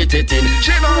small, fit it in.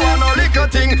 She no want no little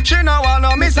thing. She no want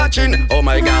no miss a chin. Oh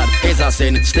my God, it's a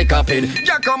sin. Stick up in.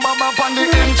 Yeah, come up on the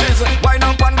inches. Wind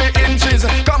up on the inches.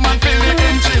 Come and feel the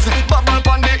inches. Bubble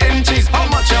on the inches. How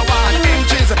much you want?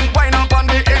 Inches. Wind up on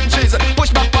the inches.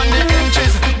 Push back on the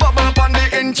inches. Bubble on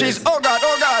the inches. Oh God,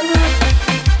 oh God.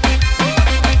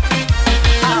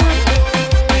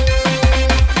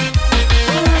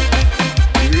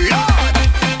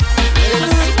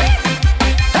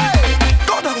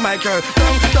 My girl,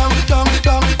 down,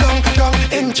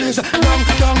 inches, down,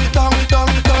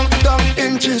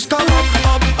 inches, come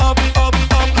up,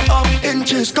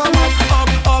 inches, come up.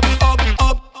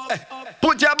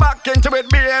 Put your back into it,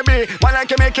 baby, while I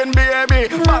can making baby.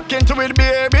 Back into it,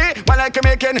 baby, while I can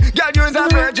making. Girl, use a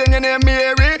virgin in name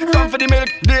Mary. Come for the milk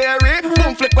dairy,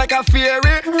 boom flick like a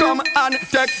fairy. Come and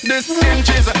take this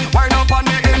inches, wind up on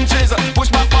the inches, push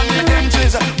back on the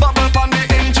inches, bubble on the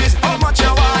inches. How much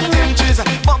you want? Inches,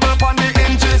 bubble on the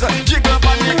inches, jiggle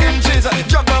on the inches,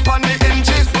 juggle on the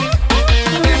inches,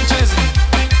 inches.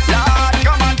 Lord,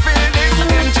 come and feel these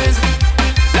inches.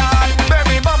 Lord,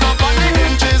 baby, bubble on the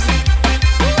inches.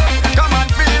 Come and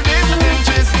feel these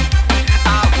inches.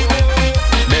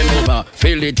 Bend over,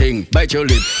 feel the thing, bite your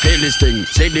lip, feel this thing.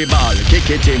 Say the ball, kick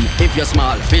it in. If you're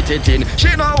small, fit it in.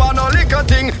 She no want no little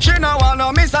thing. She no want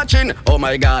no miss a chin. Oh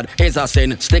my God, it's a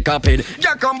sin. Stick up in.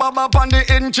 Yeah, come bubble up on the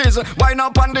inches. Wind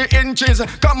up on the inches.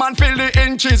 Come and feel the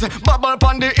inches. Bubble up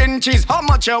on the inches. How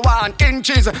much you want?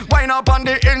 Inches. Wind up on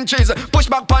the inches. Push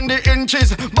back on the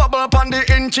inches. Bubble up on the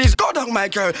inches. Go down, my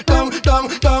girl. Down,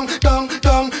 inches. Down,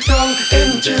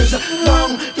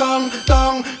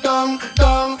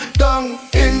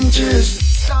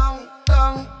 inches. Down.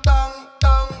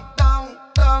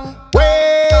 Way.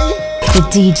 The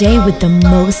DJ with the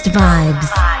most vibes.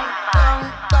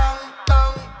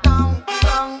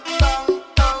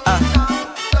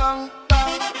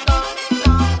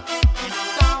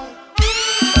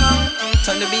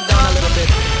 Turn the beat down a little bit.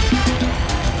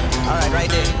 Alright, right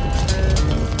there.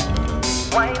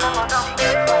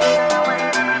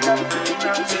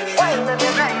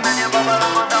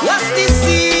 What's this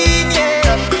scene,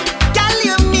 yeah? Girl,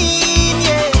 you mean,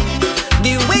 yeah?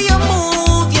 The way you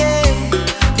move, yeah.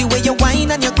 The way you whine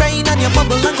and you grind and you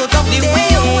bubble and go down. The way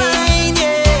you whine,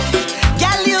 yeah.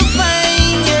 Girl, you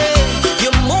fine, yeah.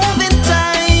 You move in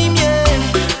time, yeah.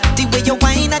 The way you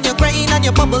whine and you grind and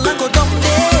you bubble and go down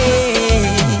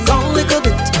there. Down little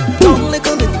bit,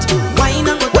 whine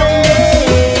and go down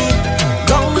there.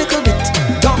 Down little bit,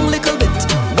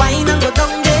 whine and go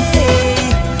down there.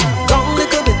 Down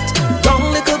little bit,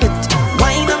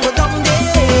 whine and go down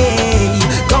there.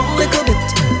 Down little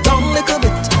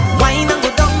bit, whine and go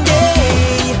down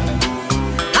there.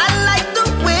 I like the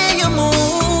way you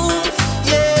move,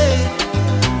 yeah.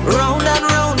 Round and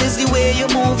round is the way you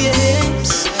move your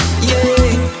hips, yeah.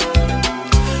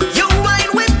 You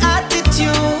whine with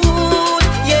attitude,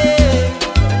 yeah.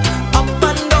 Up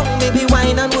and down, baby,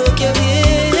 whine and work your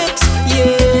hips,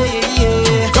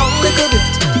 yeah. Down little bit,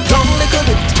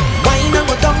 whine and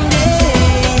go down there.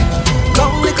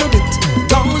 Down little bit,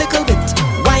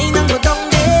 whine and go down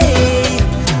there.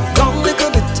 Down little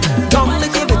bit,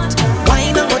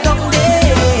 whine and go down there.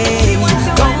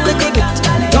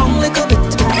 Down little bit.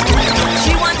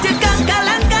 She wanted kanka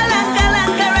lanka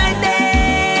right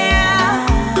there.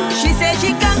 She said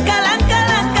she kanka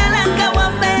lanka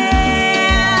woman.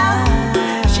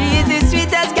 She is the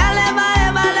sweetest girl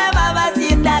ever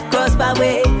seen that cross my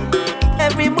way.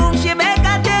 Every move she make,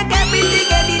 I take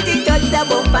anything touch the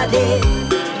bumper day.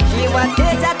 She want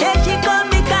taste, I take, she call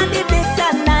me candy bliss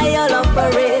and I all up for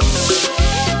it.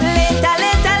 Later,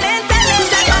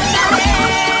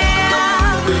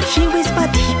 she whisper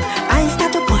deep, I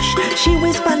start to push. She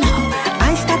whisper loud,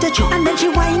 I start to choke. And then she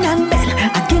whine and bend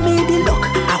and give me the look.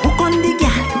 I hook on the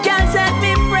girl, girl set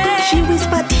me free. She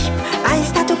whisper deep, I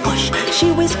start to push.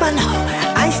 She whisper loud,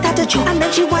 I start to choke. And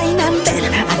then she whine and bend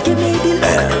and give me the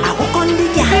look. I hook on the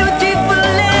girl. Beautiful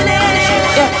lady,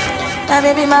 yeah. My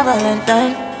baby, my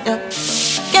Valentine, yeah.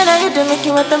 Can I hit to make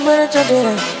you a temperature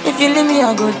dinner? If you leave me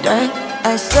a good time,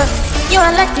 I swear. You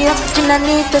are like the oxygen I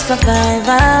need to survive,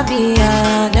 I'll be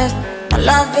honest. My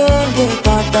loving the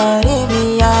thought of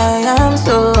me, I am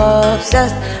so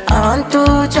obsessed. I want to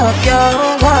chop your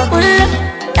walk.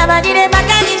 Your body they back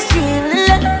and it's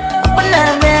real. Up on the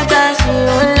break and she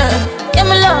give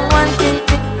me love one thing.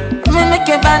 Me make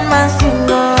a bad man sing.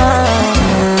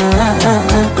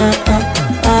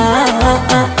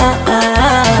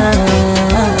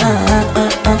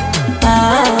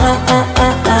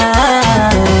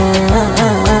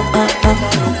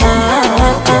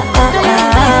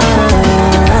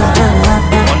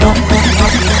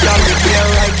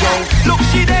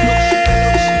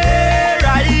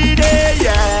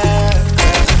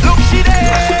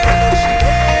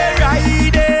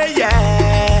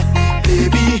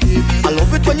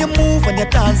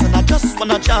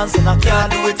 A chance and I can't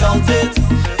do without it.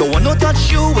 Don't wanna touch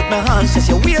you with my hands, just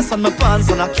your waist and my pants,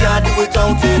 and I can't do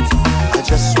without it. I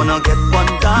just wanna get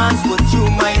one dance. Would you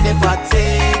mind if I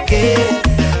take it?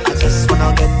 I just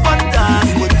wanna get one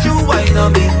dance. Would you wind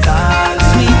up me, darling?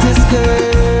 Sweetest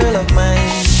girl of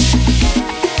mine,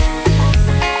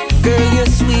 girl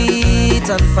you're sweet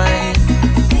and fine.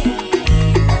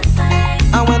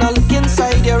 And when I look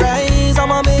inside your eyes,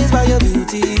 I'm amazed by your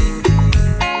beauty.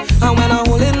 And when I'm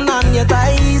holding on your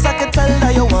thighs, I can tell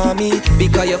that you want me,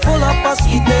 because you're full up of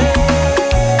sweetness.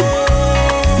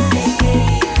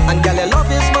 And girl, your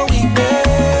love is my weakness.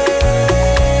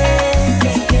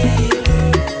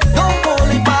 Don't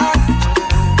hold it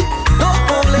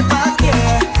back,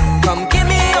 yeah. Come give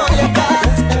me all you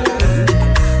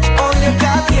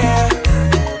got, yeah.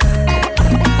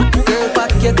 Girl,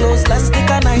 pack your clothes, let's take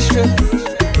a nice trip.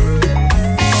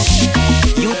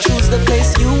 You choose the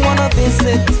place you wanna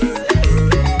visit.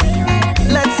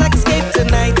 Let's escape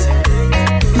tonight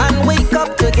and wake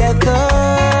up together.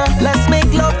 Let's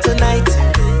make love tonight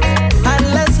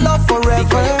and let's love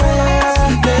forever.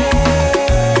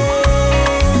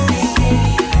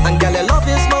 And girl, your love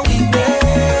is my weakness.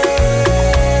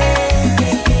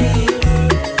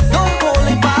 Don't hold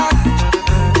it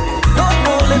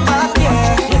back,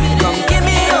 yeah. Come give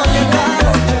me all you got.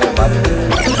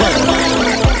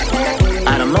 I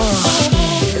don't know.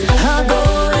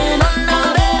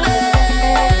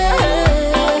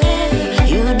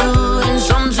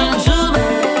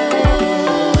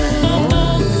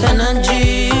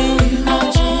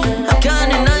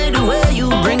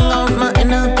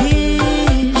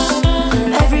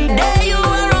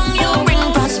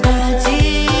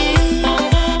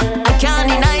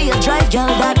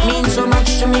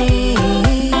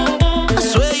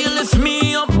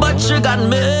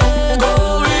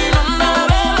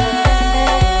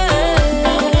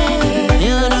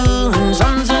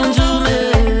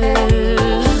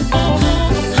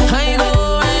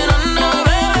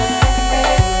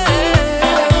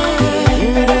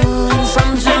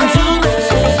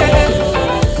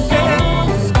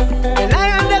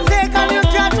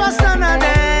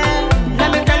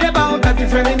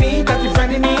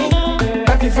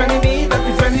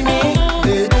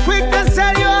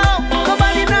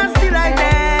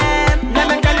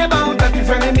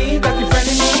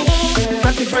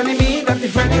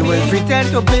 Pretend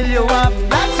to build you up,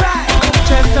 that's right.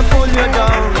 Just to pull you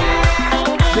down.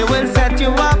 They will set you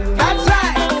up, that's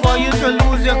right. For you to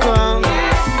lose your crown.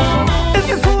 If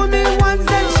you fool me once,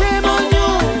 then shame on you.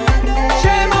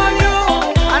 Shame on you.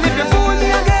 And if you fool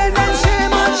me again, then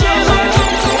shame on you.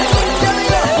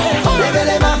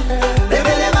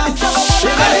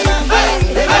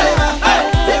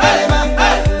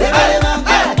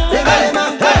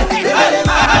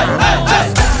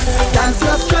 Dance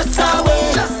your stress away.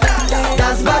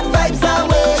 Dance bad vibes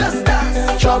away.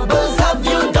 Troubles have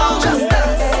you down.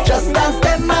 Just dance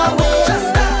them away.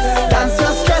 Dance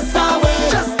your stress away.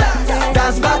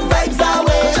 Dance bad vibes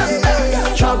away.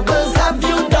 Troubles have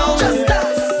you down.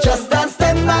 Just dance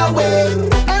them away.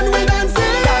 And we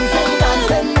dancing, dancing,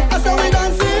 dancing. That's how we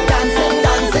dancing, dancing,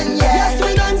 dancing. Yeah. Yes, we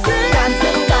dancing,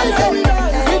 dancing, dancing.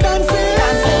 We dancing,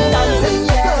 dancing, dancing.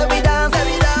 Yeah. So we dance,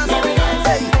 we dance.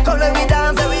 Hey, come let me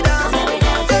dance, we dance.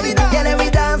 Yeah, let me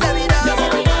dance, let me dance.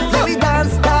 Let me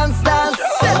dance, dance, dance.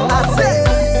 I say,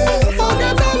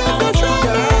 forget all of your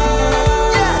trouble.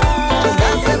 Yeah, just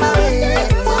dance in my way.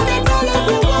 Forget all of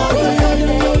your worries.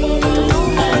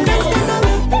 Dance in my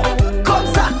way. Comme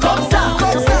ça, comme ça,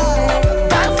 comme ça.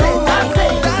 Dansez, dansez,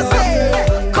 dansez.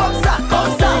 Comme ça,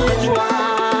 comme ça.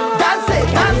 Dansez,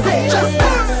 dansez, just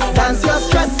dance. Dance your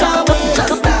stress away.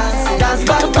 Just dance. Dance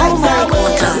bad vibes away.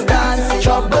 Just dance.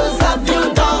 Troubles have you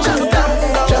down. Just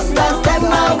dance. Just dance them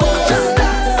away. Just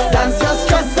dance. Dance your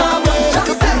stress away.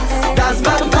 Just dance. Dance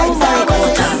bad vibes away.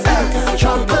 Just dance.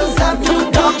 Troubles have you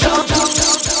down.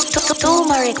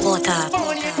 Turmeric water.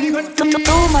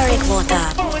 Turmeric water.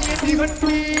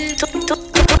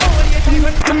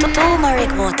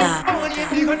 Turmeric water.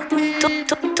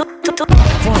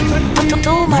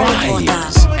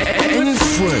 Nice and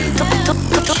friend.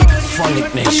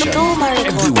 Phonic Nation.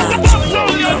 Everyone's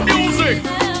welcome.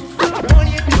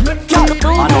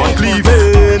 I'm not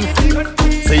leaving.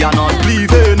 Say I'm not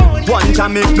leaving. One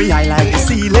jam make me high like the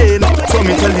ceiling. So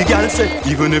me tell the girl say,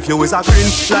 even if you was a green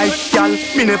like gal,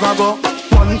 me never go.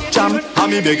 One jam,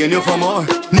 and me begging you for more.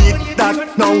 Need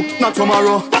that now, not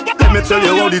tomorrow. Let me tell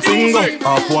you how the thing go.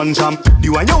 Off one jam, the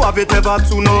one you have it never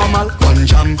too normal. One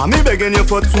jam, and me begging you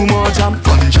for two more jam.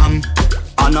 One jam,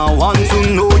 and I want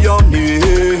to know your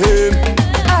name.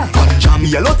 One jam,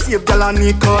 yellow tape girl I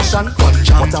need caution. One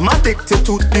jam, but I'm addicted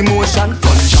to the motion.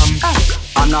 One jam,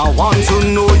 and I want to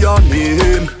know your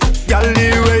name. Girl,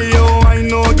 the way you I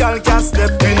know, girl can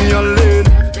step in your lane.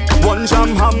 One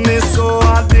jam have me so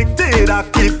addicted, I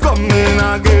keep coming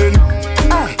again.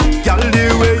 Girl, the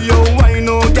way you I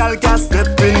know, girl can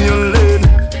step in your lane.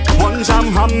 One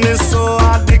jam have me so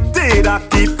addicted, I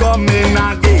keep coming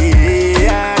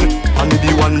again. And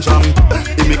the one jam,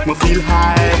 it make me feel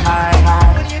high, high,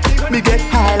 high. Me get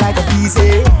high like a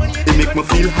easy. It make me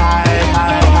feel high,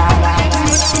 high, high.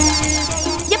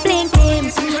 You're playing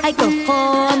games, I go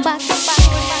home back.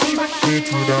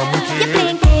 You're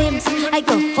playing games, I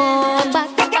go home back.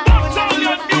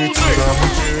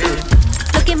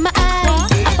 Look in my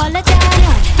eyes, apologize.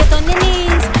 Get on your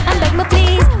knees and beg me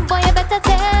please. Boy, you better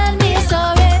tell me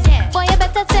sorry. Boy, you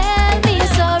better tell me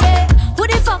sorry. Who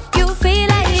the fuck you feel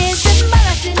like is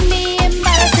embarrassing me,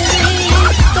 embarrassing me?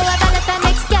 Go have a let the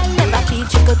next girl never feel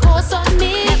she could post on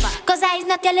me. Cause I's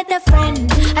not your little friend,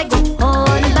 I go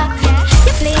on back.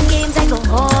 You're playing games, I go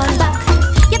on back.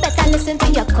 You better listen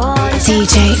to your conscience.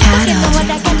 DJ Adam. You know what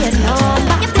I can get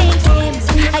number. You're playing games,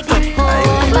 I go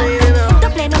on back.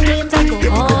 Don't play no games, I go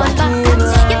on back.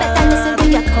 You better listen to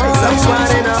your conscience.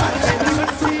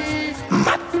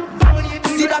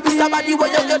 See that be somebody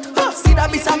where you get. See that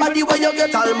be somebody where you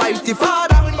get. Almighty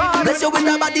Father, bless you with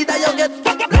the body that you get.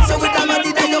 Bless you with the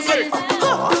body that you get.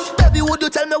 Baby, would you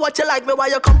tell me what you like me? Why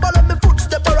you come follow me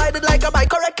footstep or ride it like a bike,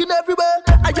 correcting everywhere?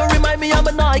 And you remind me I'm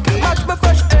a Nike. Match me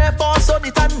fresh Air Force on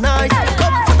it and nice.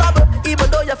 Comfortable, even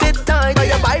though you fit tight. Now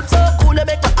your vibe so cool, you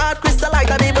make my heart crystalline.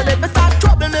 And even if you start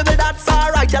troubling me, that's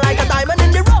alright. You like a diamond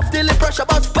in the rough till the pressure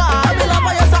bust by. I will love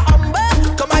you so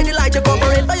humble. Come on, the light you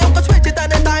cover it, but you can switch it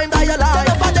anytime that you like.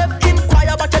 Some of them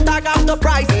inquire, but you tag off the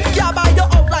price. Can't buy you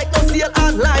out like no sale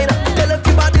online. Tell them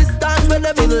keep a distance when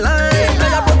them in line. Now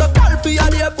you protocol for you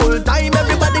there full time.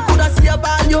 Everybody coulda see a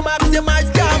value maximize.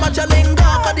 Can't match a linger,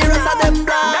 cause the rest of them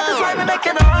blind. That is why we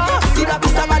making up. See that be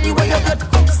somebody where you get.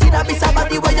 See that be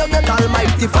somebody where you get.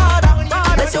 Almighty Father,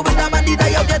 bless you with the body that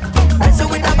you get. Bless you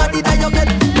with the body that you get.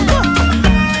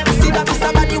 See that be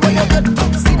somebody where you get.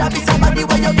 See that be somebody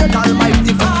where you get.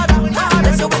 Almighty Father,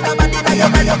 bless you with the body that you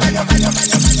get.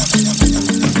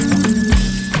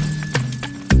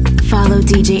 Follow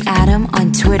DJ Adam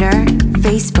on Twitter,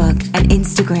 Facebook, and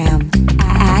Instagram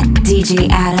at DJ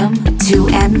Adam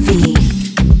 2MV.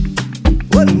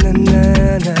 Oh, na,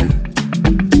 na, na.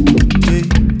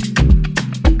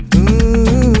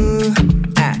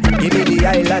 Give me the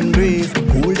island breeze,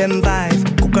 cool them vibes.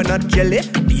 Coconut jelly,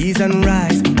 peas and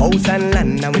rice. House and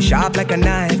land, and we sharp like a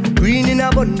knife. Green in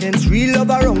abundance, real love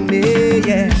around me,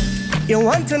 yeah. You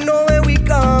want to know where we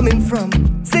coming from?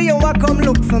 Say you want come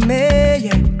look for me,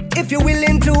 yeah. If you're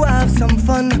willing to have some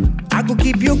fun, I could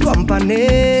keep you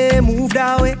company. Move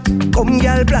that way, come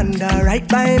girl, blunder right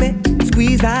by me.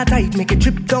 Squeeze her tight, make it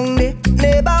trip down there.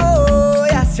 Neighbor, oh,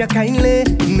 yes, you kindly.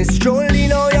 Miss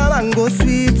Jolene, oh, your mango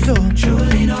sweet, so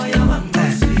Jolene, oh, your mango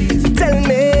sweet. Tell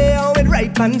me how it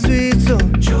ripe and sweet, so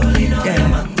Jolene, oh, your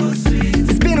mango sweet.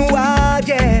 It's been a while,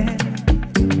 yeah.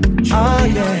 Jolene, oh,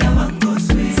 yeah. Your mango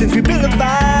sweet. Since we built a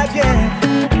vibe, yeah.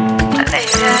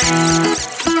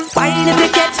 Why if you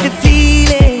catch the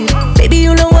feeling? Baby,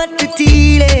 you know what the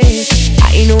deal is.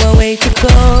 I know a way to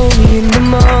go in the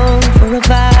morning for a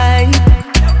vibe.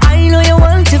 I know you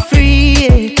want to free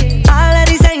it. All of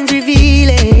these signs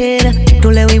revealing.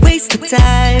 Don't let me waste the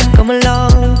time. Come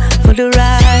along for the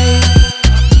ride.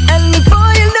 And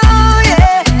before you know,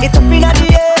 yeah, it's up in the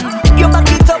air. You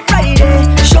back it up right there.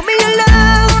 Show me your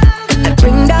love and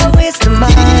bring that waste to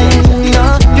mine.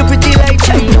 No, you're pretty like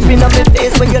shine up in my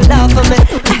face when you laugh at me.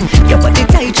 Your body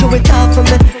tight, show it off for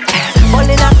me. All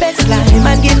in our best line,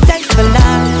 man get tight for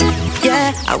life.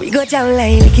 Yeah, and we go down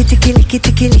like licky ticky, licky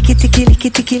ticky, licky ticky, licky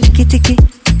ticky, licky ticky.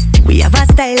 We have a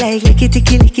style like licky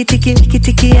ticky, licky ticky, licky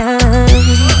ticky.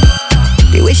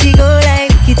 The way she go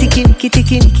like licky ticky, licky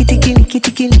ticky, licky ticky, licky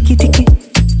ticky, licky ticky.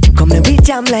 Come and we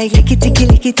jam like licky ticky,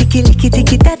 licky ticky, licky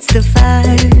ticky. That's the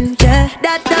vibe, yeah.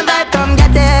 That's the vibe, come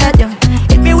get it, yo.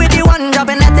 Hit me with the one drop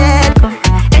and let it go.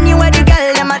 Anywhere the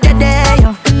girl, them a dead there,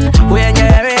 yo. When you're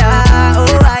area,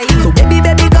 oh I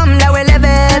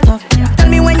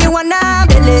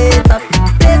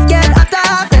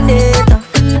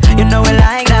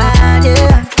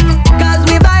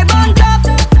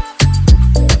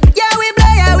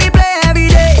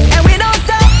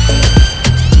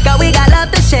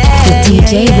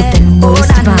DJ with the most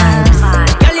vibes.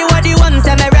 Girl, you are the one,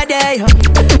 say me ready.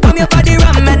 Come your body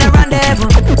rum and a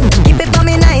rendezvous. Keep it for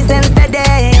me nice and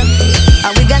steady.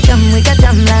 And we got jam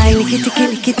like kitty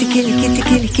kill.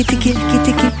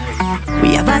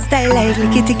 We have a style like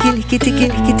kitty kill.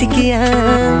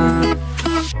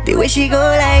 The way she go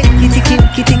like kitty kill.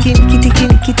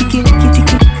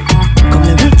 Come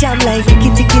let me jam like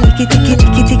kitty kill.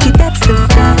 That's the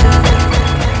vibe.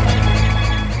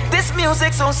 This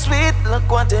music so sweet,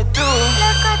 look what it do.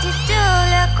 Look what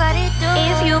it do.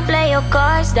 If you play your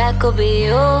cards, that could be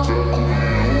you.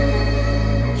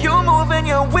 You moving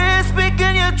your way,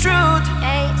 speaking your truth.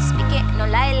 Hey, speak it, no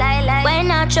lie.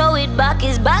 When I throw it back,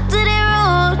 it's back to the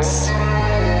roots.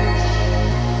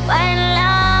 When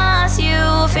last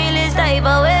you feel this type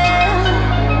of way.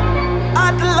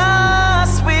 At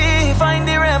last we find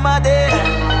the remedy.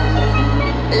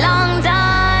 Long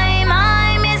time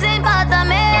I'm missing part of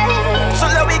me. So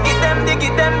let we give them the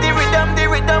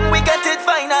rhythm, we get it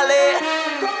finally.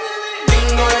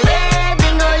 Dingole.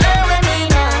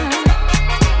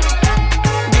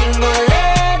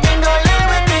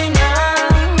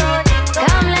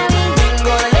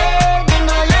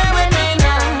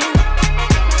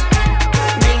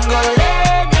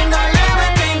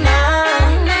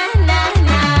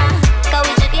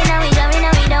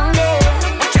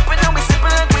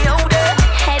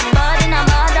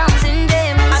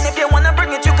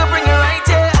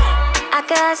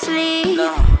 Sleep,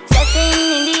 setting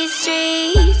in these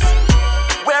streets.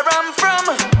 Where I'm from,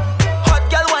 hot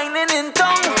girl whining in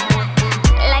tongue.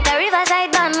 Like a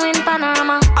riverside band in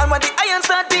panorama. And when the iron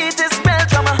start beat, it's spell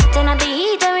drama. Turn up the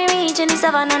heat when we reach in the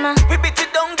savannah. We beat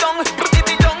it down. When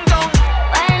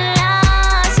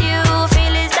last you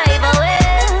feel this type of way.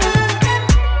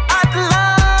 At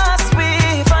last we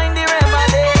find the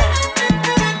remedy.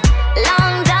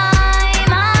 Long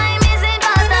time I'm missing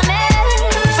part of me.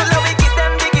 So let we give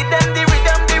them the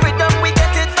rhythm, we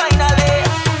get it finally.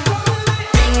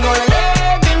 Dingole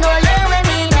with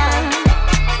me now.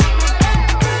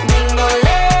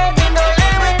 Dingole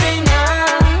with me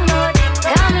now.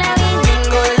 Come let me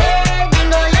dingole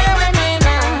with me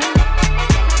now.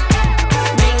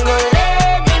 Dingole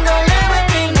with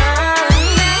me now.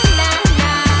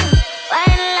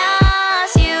 When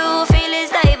last you feel this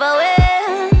type of way.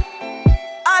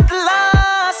 At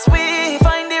last we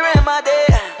find the remedy.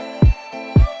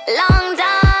 Long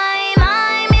time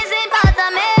I'm missing part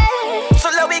of me. So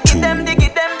let we give them the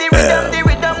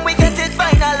rhythm, we get it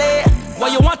finally.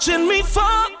 What you watching me for?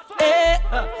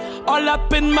 All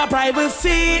up in my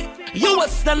privacy. You a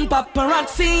stun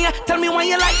paparazzi. Tell me why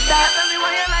you like that.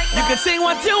 You can say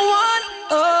what you want.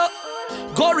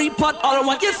 Go report all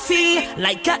what you see.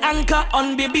 Like an anchor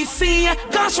on BBC.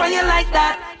 Gosh, why you like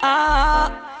that?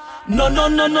 No,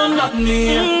 not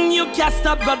me. You can't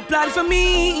stop God plan for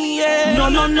me, yeah. No,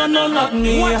 not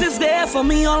me. What is there for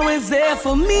me, always there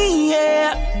for me,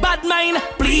 yeah. Bad mind,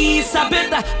 please stop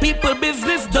it. People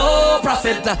business, do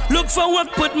profit. Look for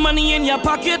work, put money in your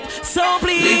pocket. So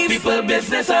please, leave people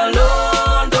business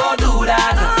alone, don't do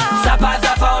that.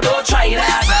 Sapazafao, don't try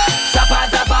that.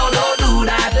 Sapazafao, don't do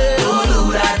that. Don't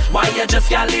do that. Why you just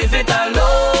can't leave it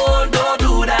alone, don't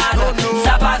do that.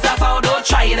 Sapazafao, don't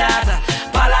try that.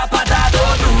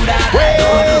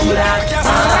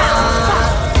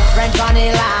 French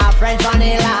vanilla,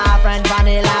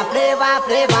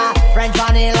 flavor. French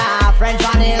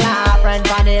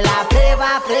vanilla,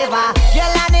 flavor.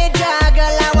 Girl, I need ya,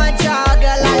 girl, I want ya,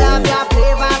 girl, I love ya,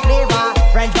 flavor.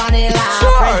 French vanilla.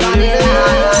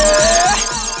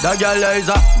 The girl is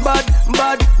a bad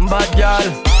girl.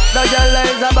 The girl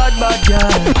is a bad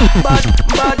girl. Bad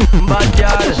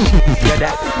girl. Yeah,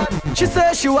 that. She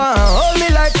says she want hold me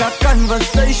like a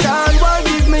conversation. Well,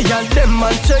 give me a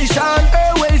demonstration.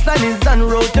 Her waistline is on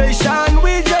rotation.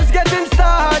 We just getting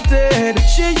started.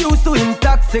 She used to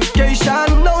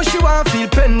intoxication. Now she want feel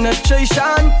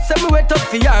penetration. Send me wait up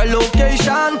for your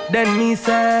location. Then me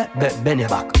say, bend your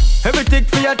back. Every tick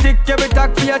for your tick, every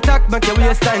tack for your tack. Make your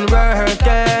waistline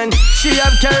working. She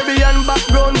have Caribbean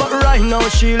background, but right now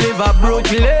she live a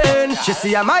Brooklyn. She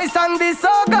see my son be so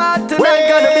God tonight,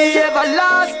 gonna be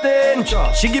everlasting.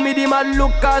 She give me the mad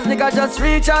look, cause nigga just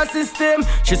reach her system.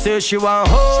 She say she want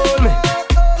hold me,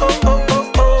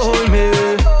 hold me.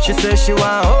 She say she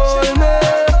want hold me,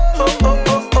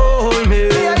 hold me.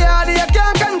 Yeah, you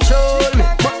can't control me,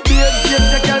 but yes, you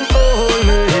can hold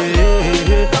me.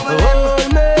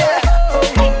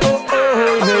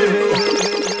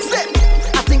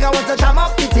 I think I want to jam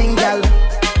up the thing, girl,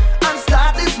 and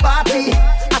start this party.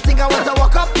 I think I want to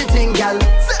walk up the thing, girl.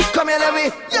 Come here, let me.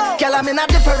 Girl, I'm in a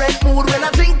different mood when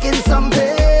I'm drinking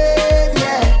something.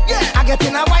 Yeah. I get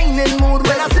in a whining mood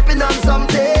when I'm sipping on something.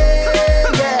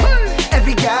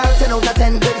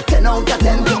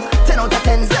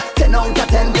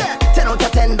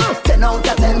 10 out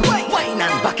of 10. Wine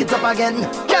and back it up again.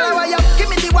 Girl, why you give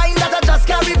me the wine that I just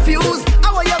can't refuse?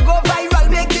 I want you go viral,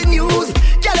 make the news.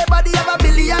 Girl, your body have a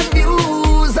billion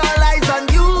views. All eyes on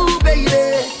you,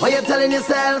 baby. What you telling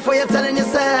yourself? What you telling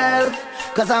yourself?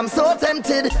 Cause I'm so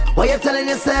tempted. What you telling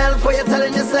yourself? What you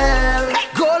telling yourself?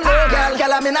 Go low, girl.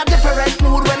 Girl, I'm in a different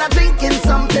mood when I'm drinking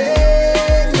something.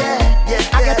 Yeah.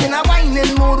 I get in a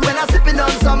whining mood when I'm sipping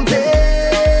on something.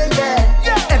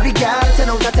 Yeah. Every girl, 10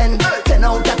 out of 10. 10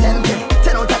 out of 10.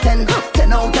 10 out of 10.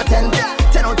 10 out of 10.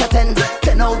 10 out of 10.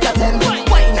 10 out of 10.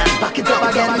 Wine and back it up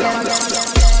again.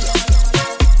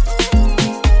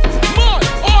 Mud,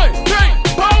 oil, drink,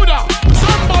 powder.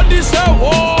 Somebody say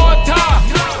water.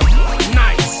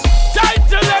 Nice. Time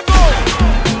to let go.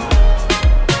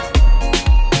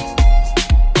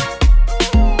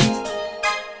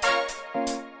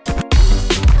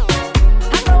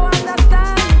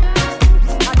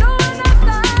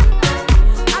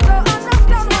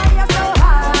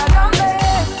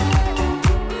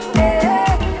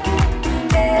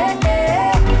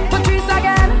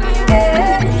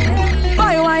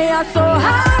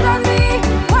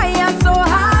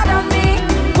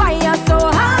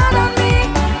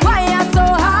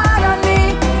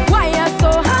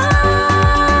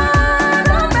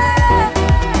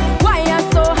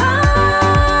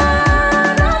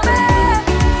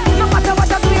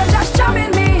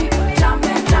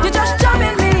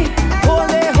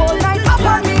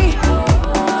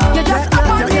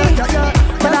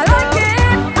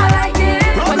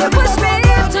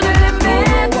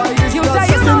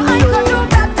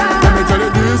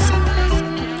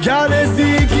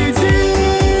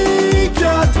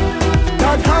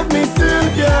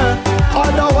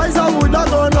 Otherwise I would have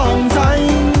gone long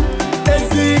time. It's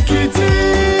the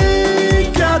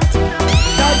kitty cat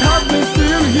that have me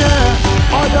still here.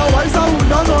 Otherwise I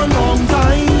would have gone long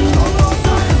time.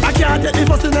 I can't take the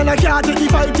fussing and I can't take the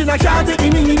fighting. I can't take the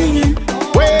ningy.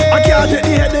 I can't take the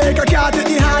headache, I can't take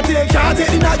the heartache, can't take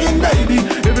the nagging, baby.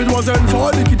 If it wasn't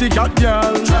for the kitty cat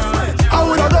girl, I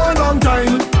would have gone long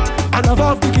time. And I've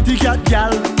off the kitty cat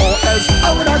girl, or else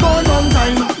I would have gone long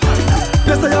time.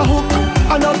 They say a hook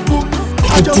and a book.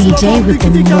 The DJ with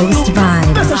the most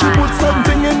vibes. They say she put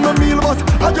something in my meal, but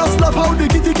I just love how the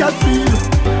kitty cat feel.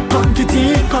 Come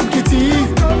kitty, come kitty,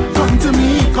 come to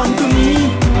me, come to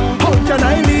me. How can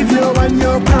I leave you when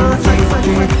you're perfect?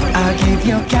 I'll give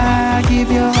you car, give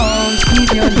you house,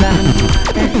 give you land.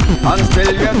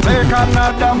 Until you take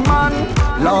another man,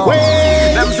 Lord.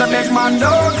 Them say big man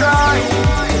don't cry,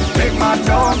 big man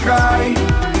don't cry,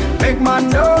 big man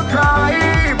don't cry.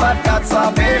 But that's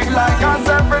a big lie, cause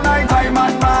every night I'm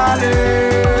at Marlin.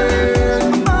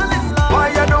 Why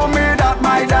you do me that,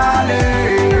 my darling?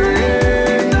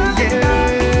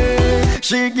 Yeah.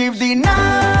 She give the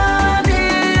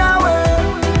nanny away.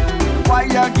 Why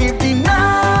you give the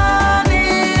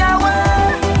nanny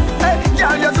away? Hey,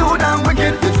 girl, you're too damn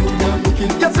wicked.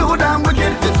 You're too damn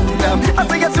wicked. I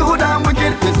say you're too damn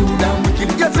wicked.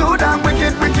 You're too damn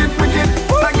wicked, wicked, wicked.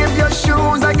 I give you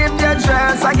shoes, I give you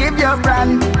dress, I give you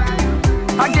brand.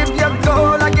 I give you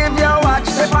gold, I give you watch,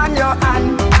 step on your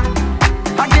hand.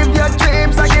 I give you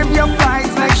dreams, I give you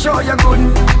flights, make sure you're good,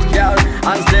 girl.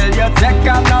 And still you take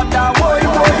another boy.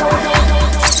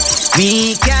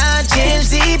 We can't change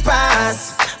the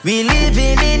past. We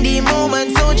living in the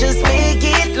moment, so just make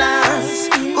it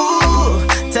last. Ooh,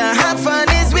 to have fun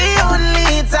is we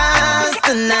only task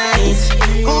tonight.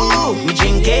 Ooh, we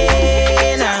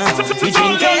drinking now, we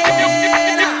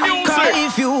drinking now. Cause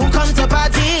if you come to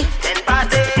party,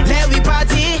 let we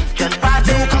party.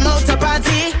 You come out to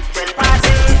party,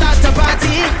 start to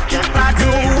party.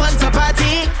 You want to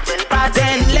party,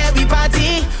 then let we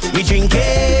party. We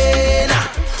drinking now,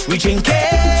 we drinking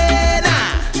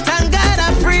now. Thank God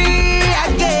I'm free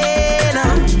again.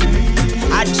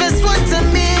 I just want to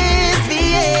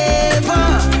misbehave.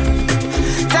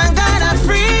 Thank God I'm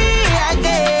free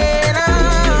again.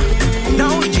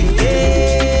 Now we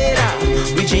drinking now,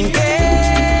 we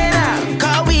drinking now.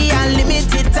 Cause we are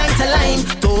limited time to line.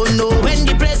 Don't know when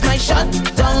the place might shut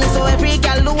down. So every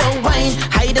gal who will wine,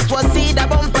 I just want to see the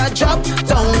bumper drop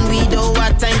down. We don't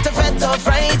have time to fret or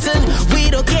frighten. We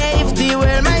don't care if the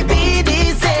world might be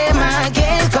the same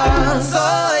again. Cause so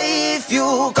if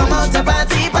you come out to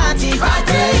party, party,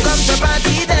 come to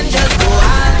party, then just go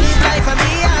hard. Live life and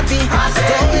be happy.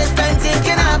 Don't waste time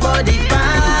thinking about the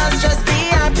past. Just be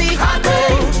happy.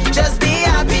 Oh, just be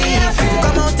happy. If you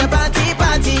come out to party,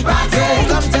 party,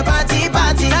 come to party,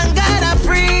 party. Thank God I'm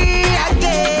free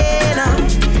again.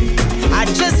 I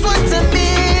just want to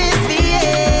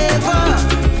misbehave.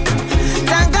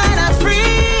 Thank God I'm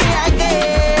free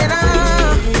again.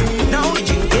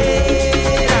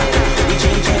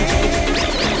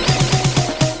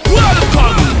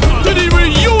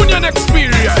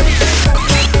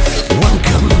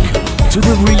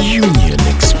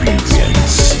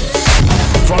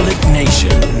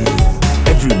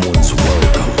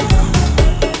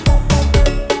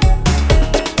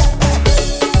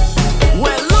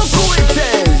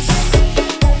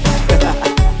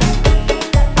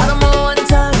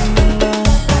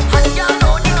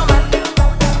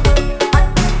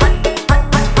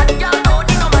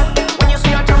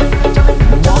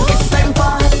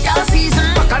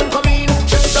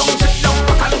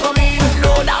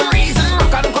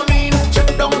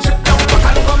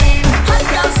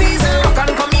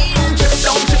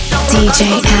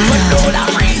 DJ Adam.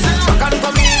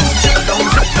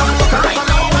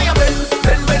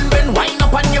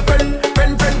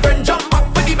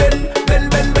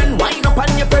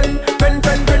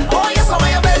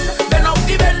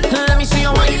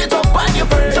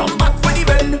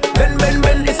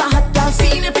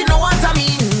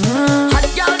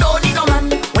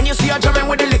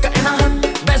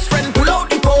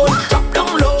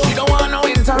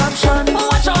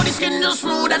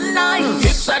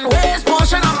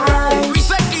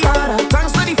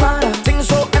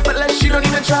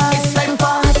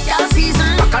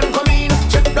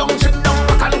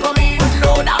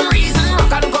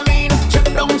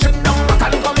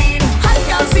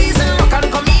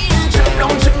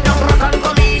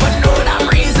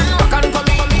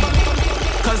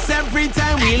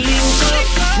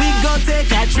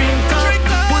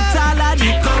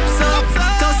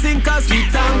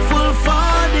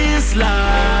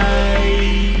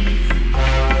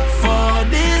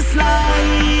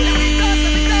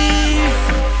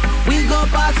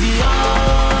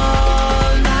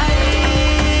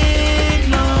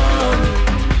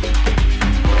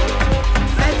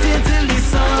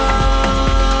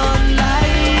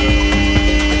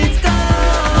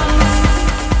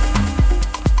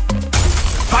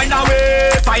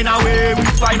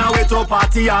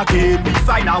 Party again, we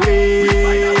find a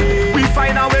way. We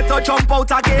find a way to jump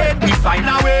out again. We find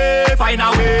a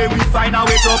way, we find a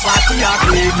way to party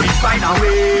again. We find a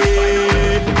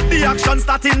way. The action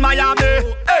start in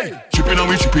Miami. Hey, chipping and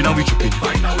we chipping and we chipping.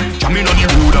 Jamming on the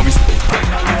road and we slipping.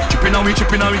 Chipping and we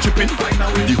chipping and we chipping.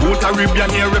 The whole Caribbean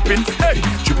here ripping. Hey,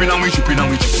 chipping and we chipping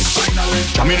and we chipping.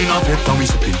 Jamming in our vet and we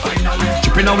slipping.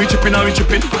 Chipping and we chipping and we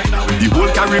chipping. The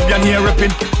whole Caribbean here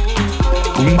ripping.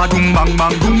 Boom ba doom bang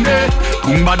bang boom de,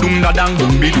 boom ba doom da dang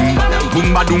boom be doom,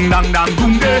 boom ba doom dang dang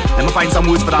boom de. Let me find some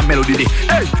words for that melody de.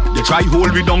 Hey, you try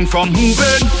hold we down from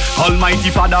moving,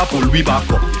 Almighty Father pull we back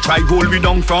up. You try hold we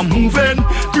down from moving,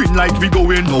 green light we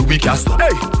going, no we can't stop.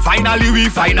 Hey, finally we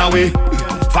find a way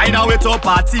to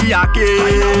party again.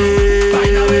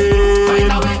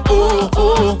 Oh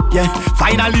oh yeah,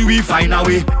 finally we find a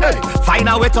way, hey, find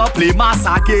a way to play mass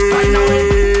again.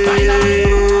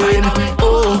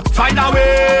 Oh, find a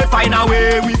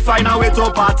way, we find a way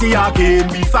to party again.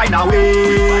 We find a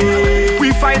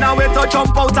way to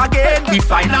jump out again. We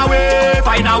find a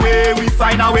way, we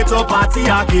find a way to party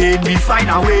again. We find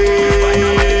a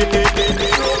way.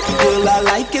 Girl, I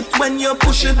like it when you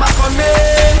push it back on me,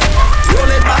 roll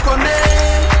it back on me.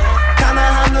 Can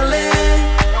I handle it?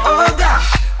 Oh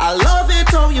gosh, I love it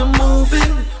how you're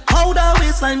moving, how the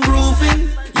waistline grooving.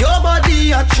 Your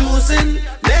body you're choosing,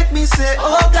 make me say,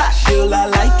 oh gosh. Girl, I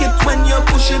like it when you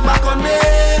push it back on me,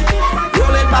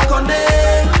 roll it back on me.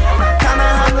 Can I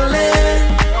handle it?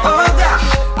 Oh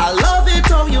gosh, I love it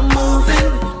how you're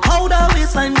moving, how the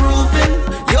waistline grooving.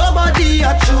 Your body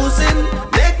you're choosing,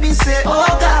 make me say,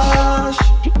 oh gosh.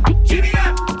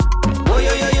 Oh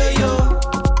yo yo yo yo,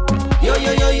 yo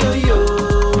yo yo yo yo.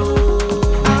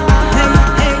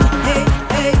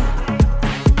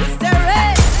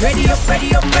 Ready up,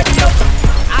 ready up, ready up.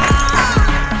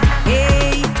 Ah,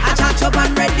 hey, I charge up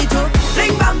and ready to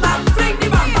fling bam bam, fling the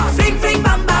bam bam, fling fling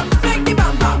bam bam, fling the bam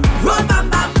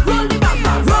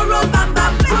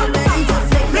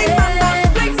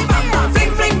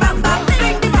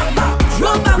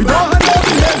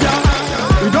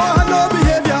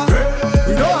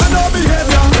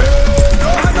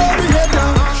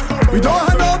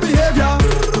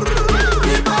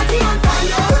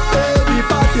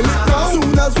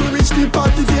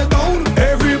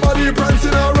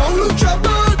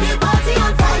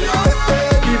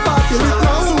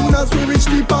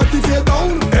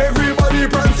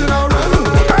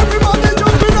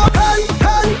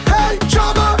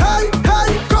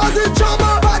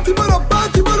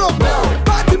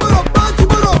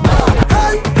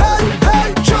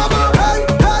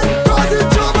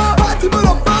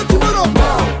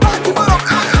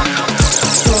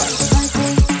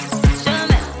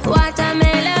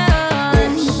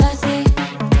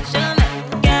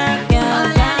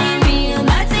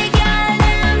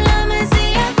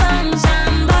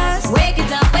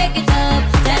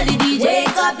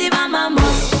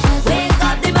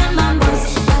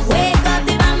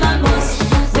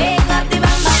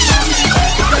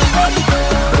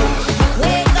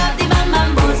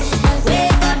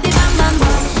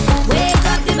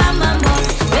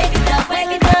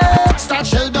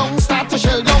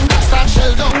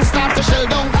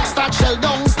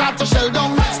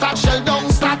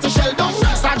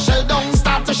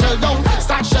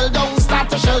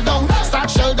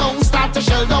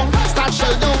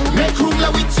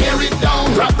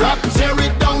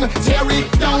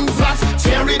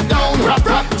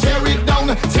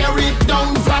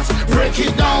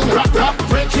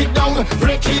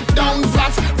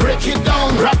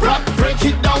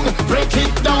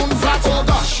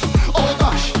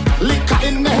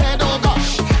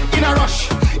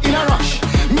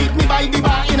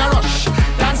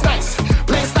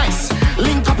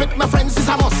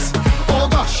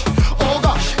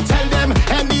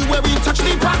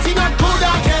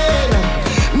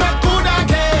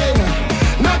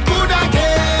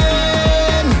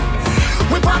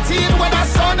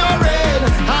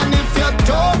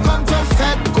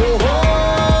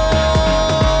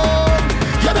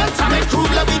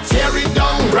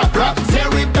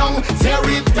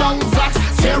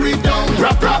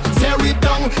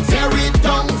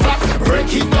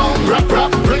break it down, rap,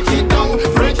 rap, break it down,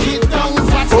 break it down,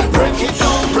 fat, break it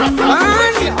down, rap, rap,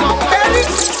 break it down.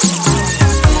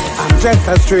 I'm just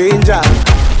a stranger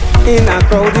in a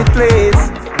crowded place.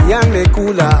 Me and me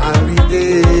cooler and we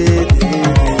did.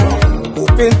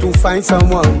 Hoping to find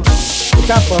someone with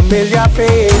a familiar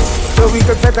face, so we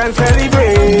could sit and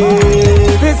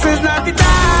celebrate. This is not the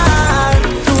time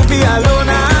to be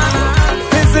alone.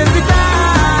 This is the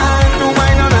time to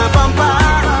wine on a bumper.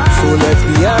 So let's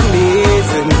be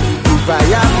amazing, to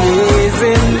fire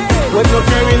blazing. With no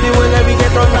care in the world, let me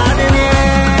get on bad in here.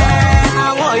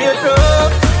 I want you to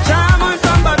charm on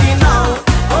somebody now,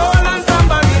 hold on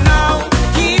somebody now,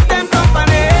 keep them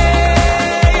company.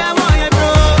 I want you to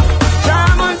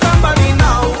charm on somebody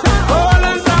now, hold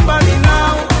on somebody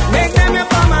now, make them your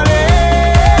family.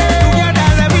 Together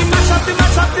let me mash up the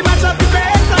bass and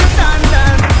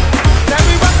dan. Then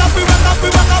we rock up the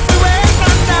waist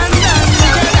and dan.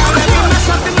 Together let me mash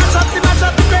up the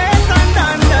bass and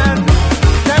dan.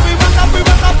 Then we rock up the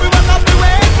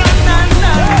waist and dan.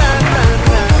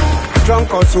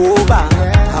 Drunk or sober,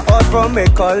 out from a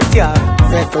culture,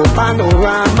 set up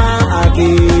panorama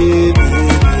again.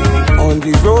 On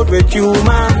the road with you,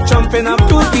 man, jumping up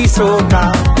to the soca.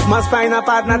 Must find a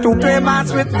partner to play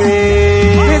bass with me.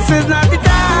 This is not the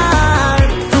time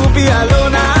to be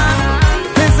alone.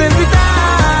 This is the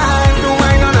time to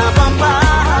wine on a bumper.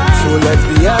 So let's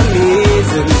be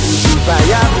amazing,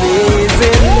 fire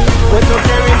blazing. With no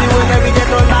care in the world, let me get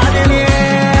on bad in here.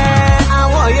 I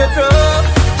want you to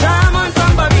charm on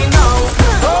somebody now,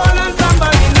 hold on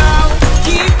somebody now,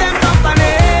 keep them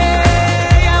company.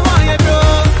 I want you to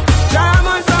charm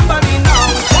on somebody now,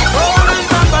 hold on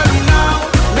somebody now,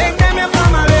 make them your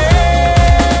family.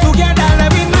 Together let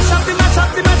me mash up the bass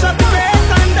and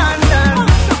dan.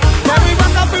 Let me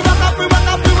rock up the waist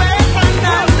and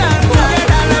dan.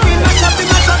 Together let me mash up the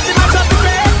bass and dan.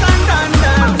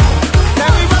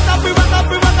 Let me rock up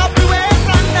the waist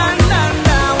and dan.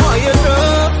 I want you to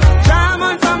charm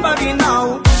on somebody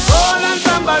now, hold on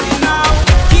somebody now,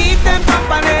 keep them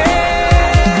company.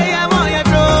 I want you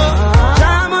to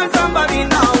charm on somebody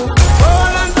now,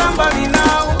 hold on somebody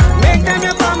now, make them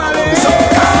your family.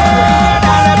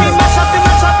 Let me mash up the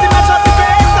waist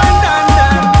and dan.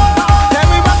 Let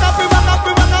me rock up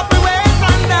the waist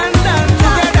and dan.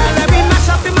 Together let me mash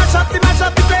up the waist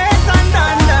and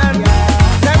dan.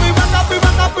 Let me rock up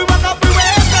the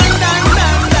waist and dan.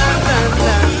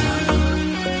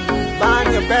 Burn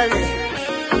your belly.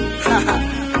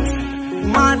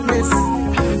 Madness.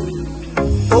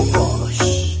 Oh gosh.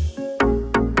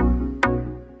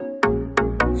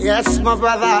 Yes, my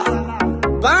brother.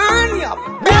 Burn your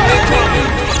belly.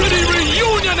 To the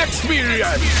reunion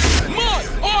experience. Mud,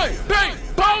 oil, paint,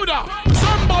 powder.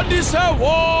 Somebody say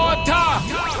water.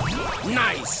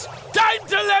 Nice. Time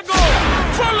to let go.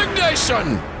 Frolic Nation.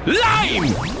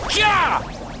 Lime. Yeah.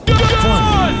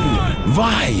 Fun.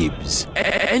 Vibes.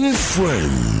 And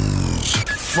friends.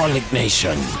 Frolic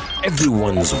Nation.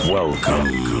 Everyone's welcome.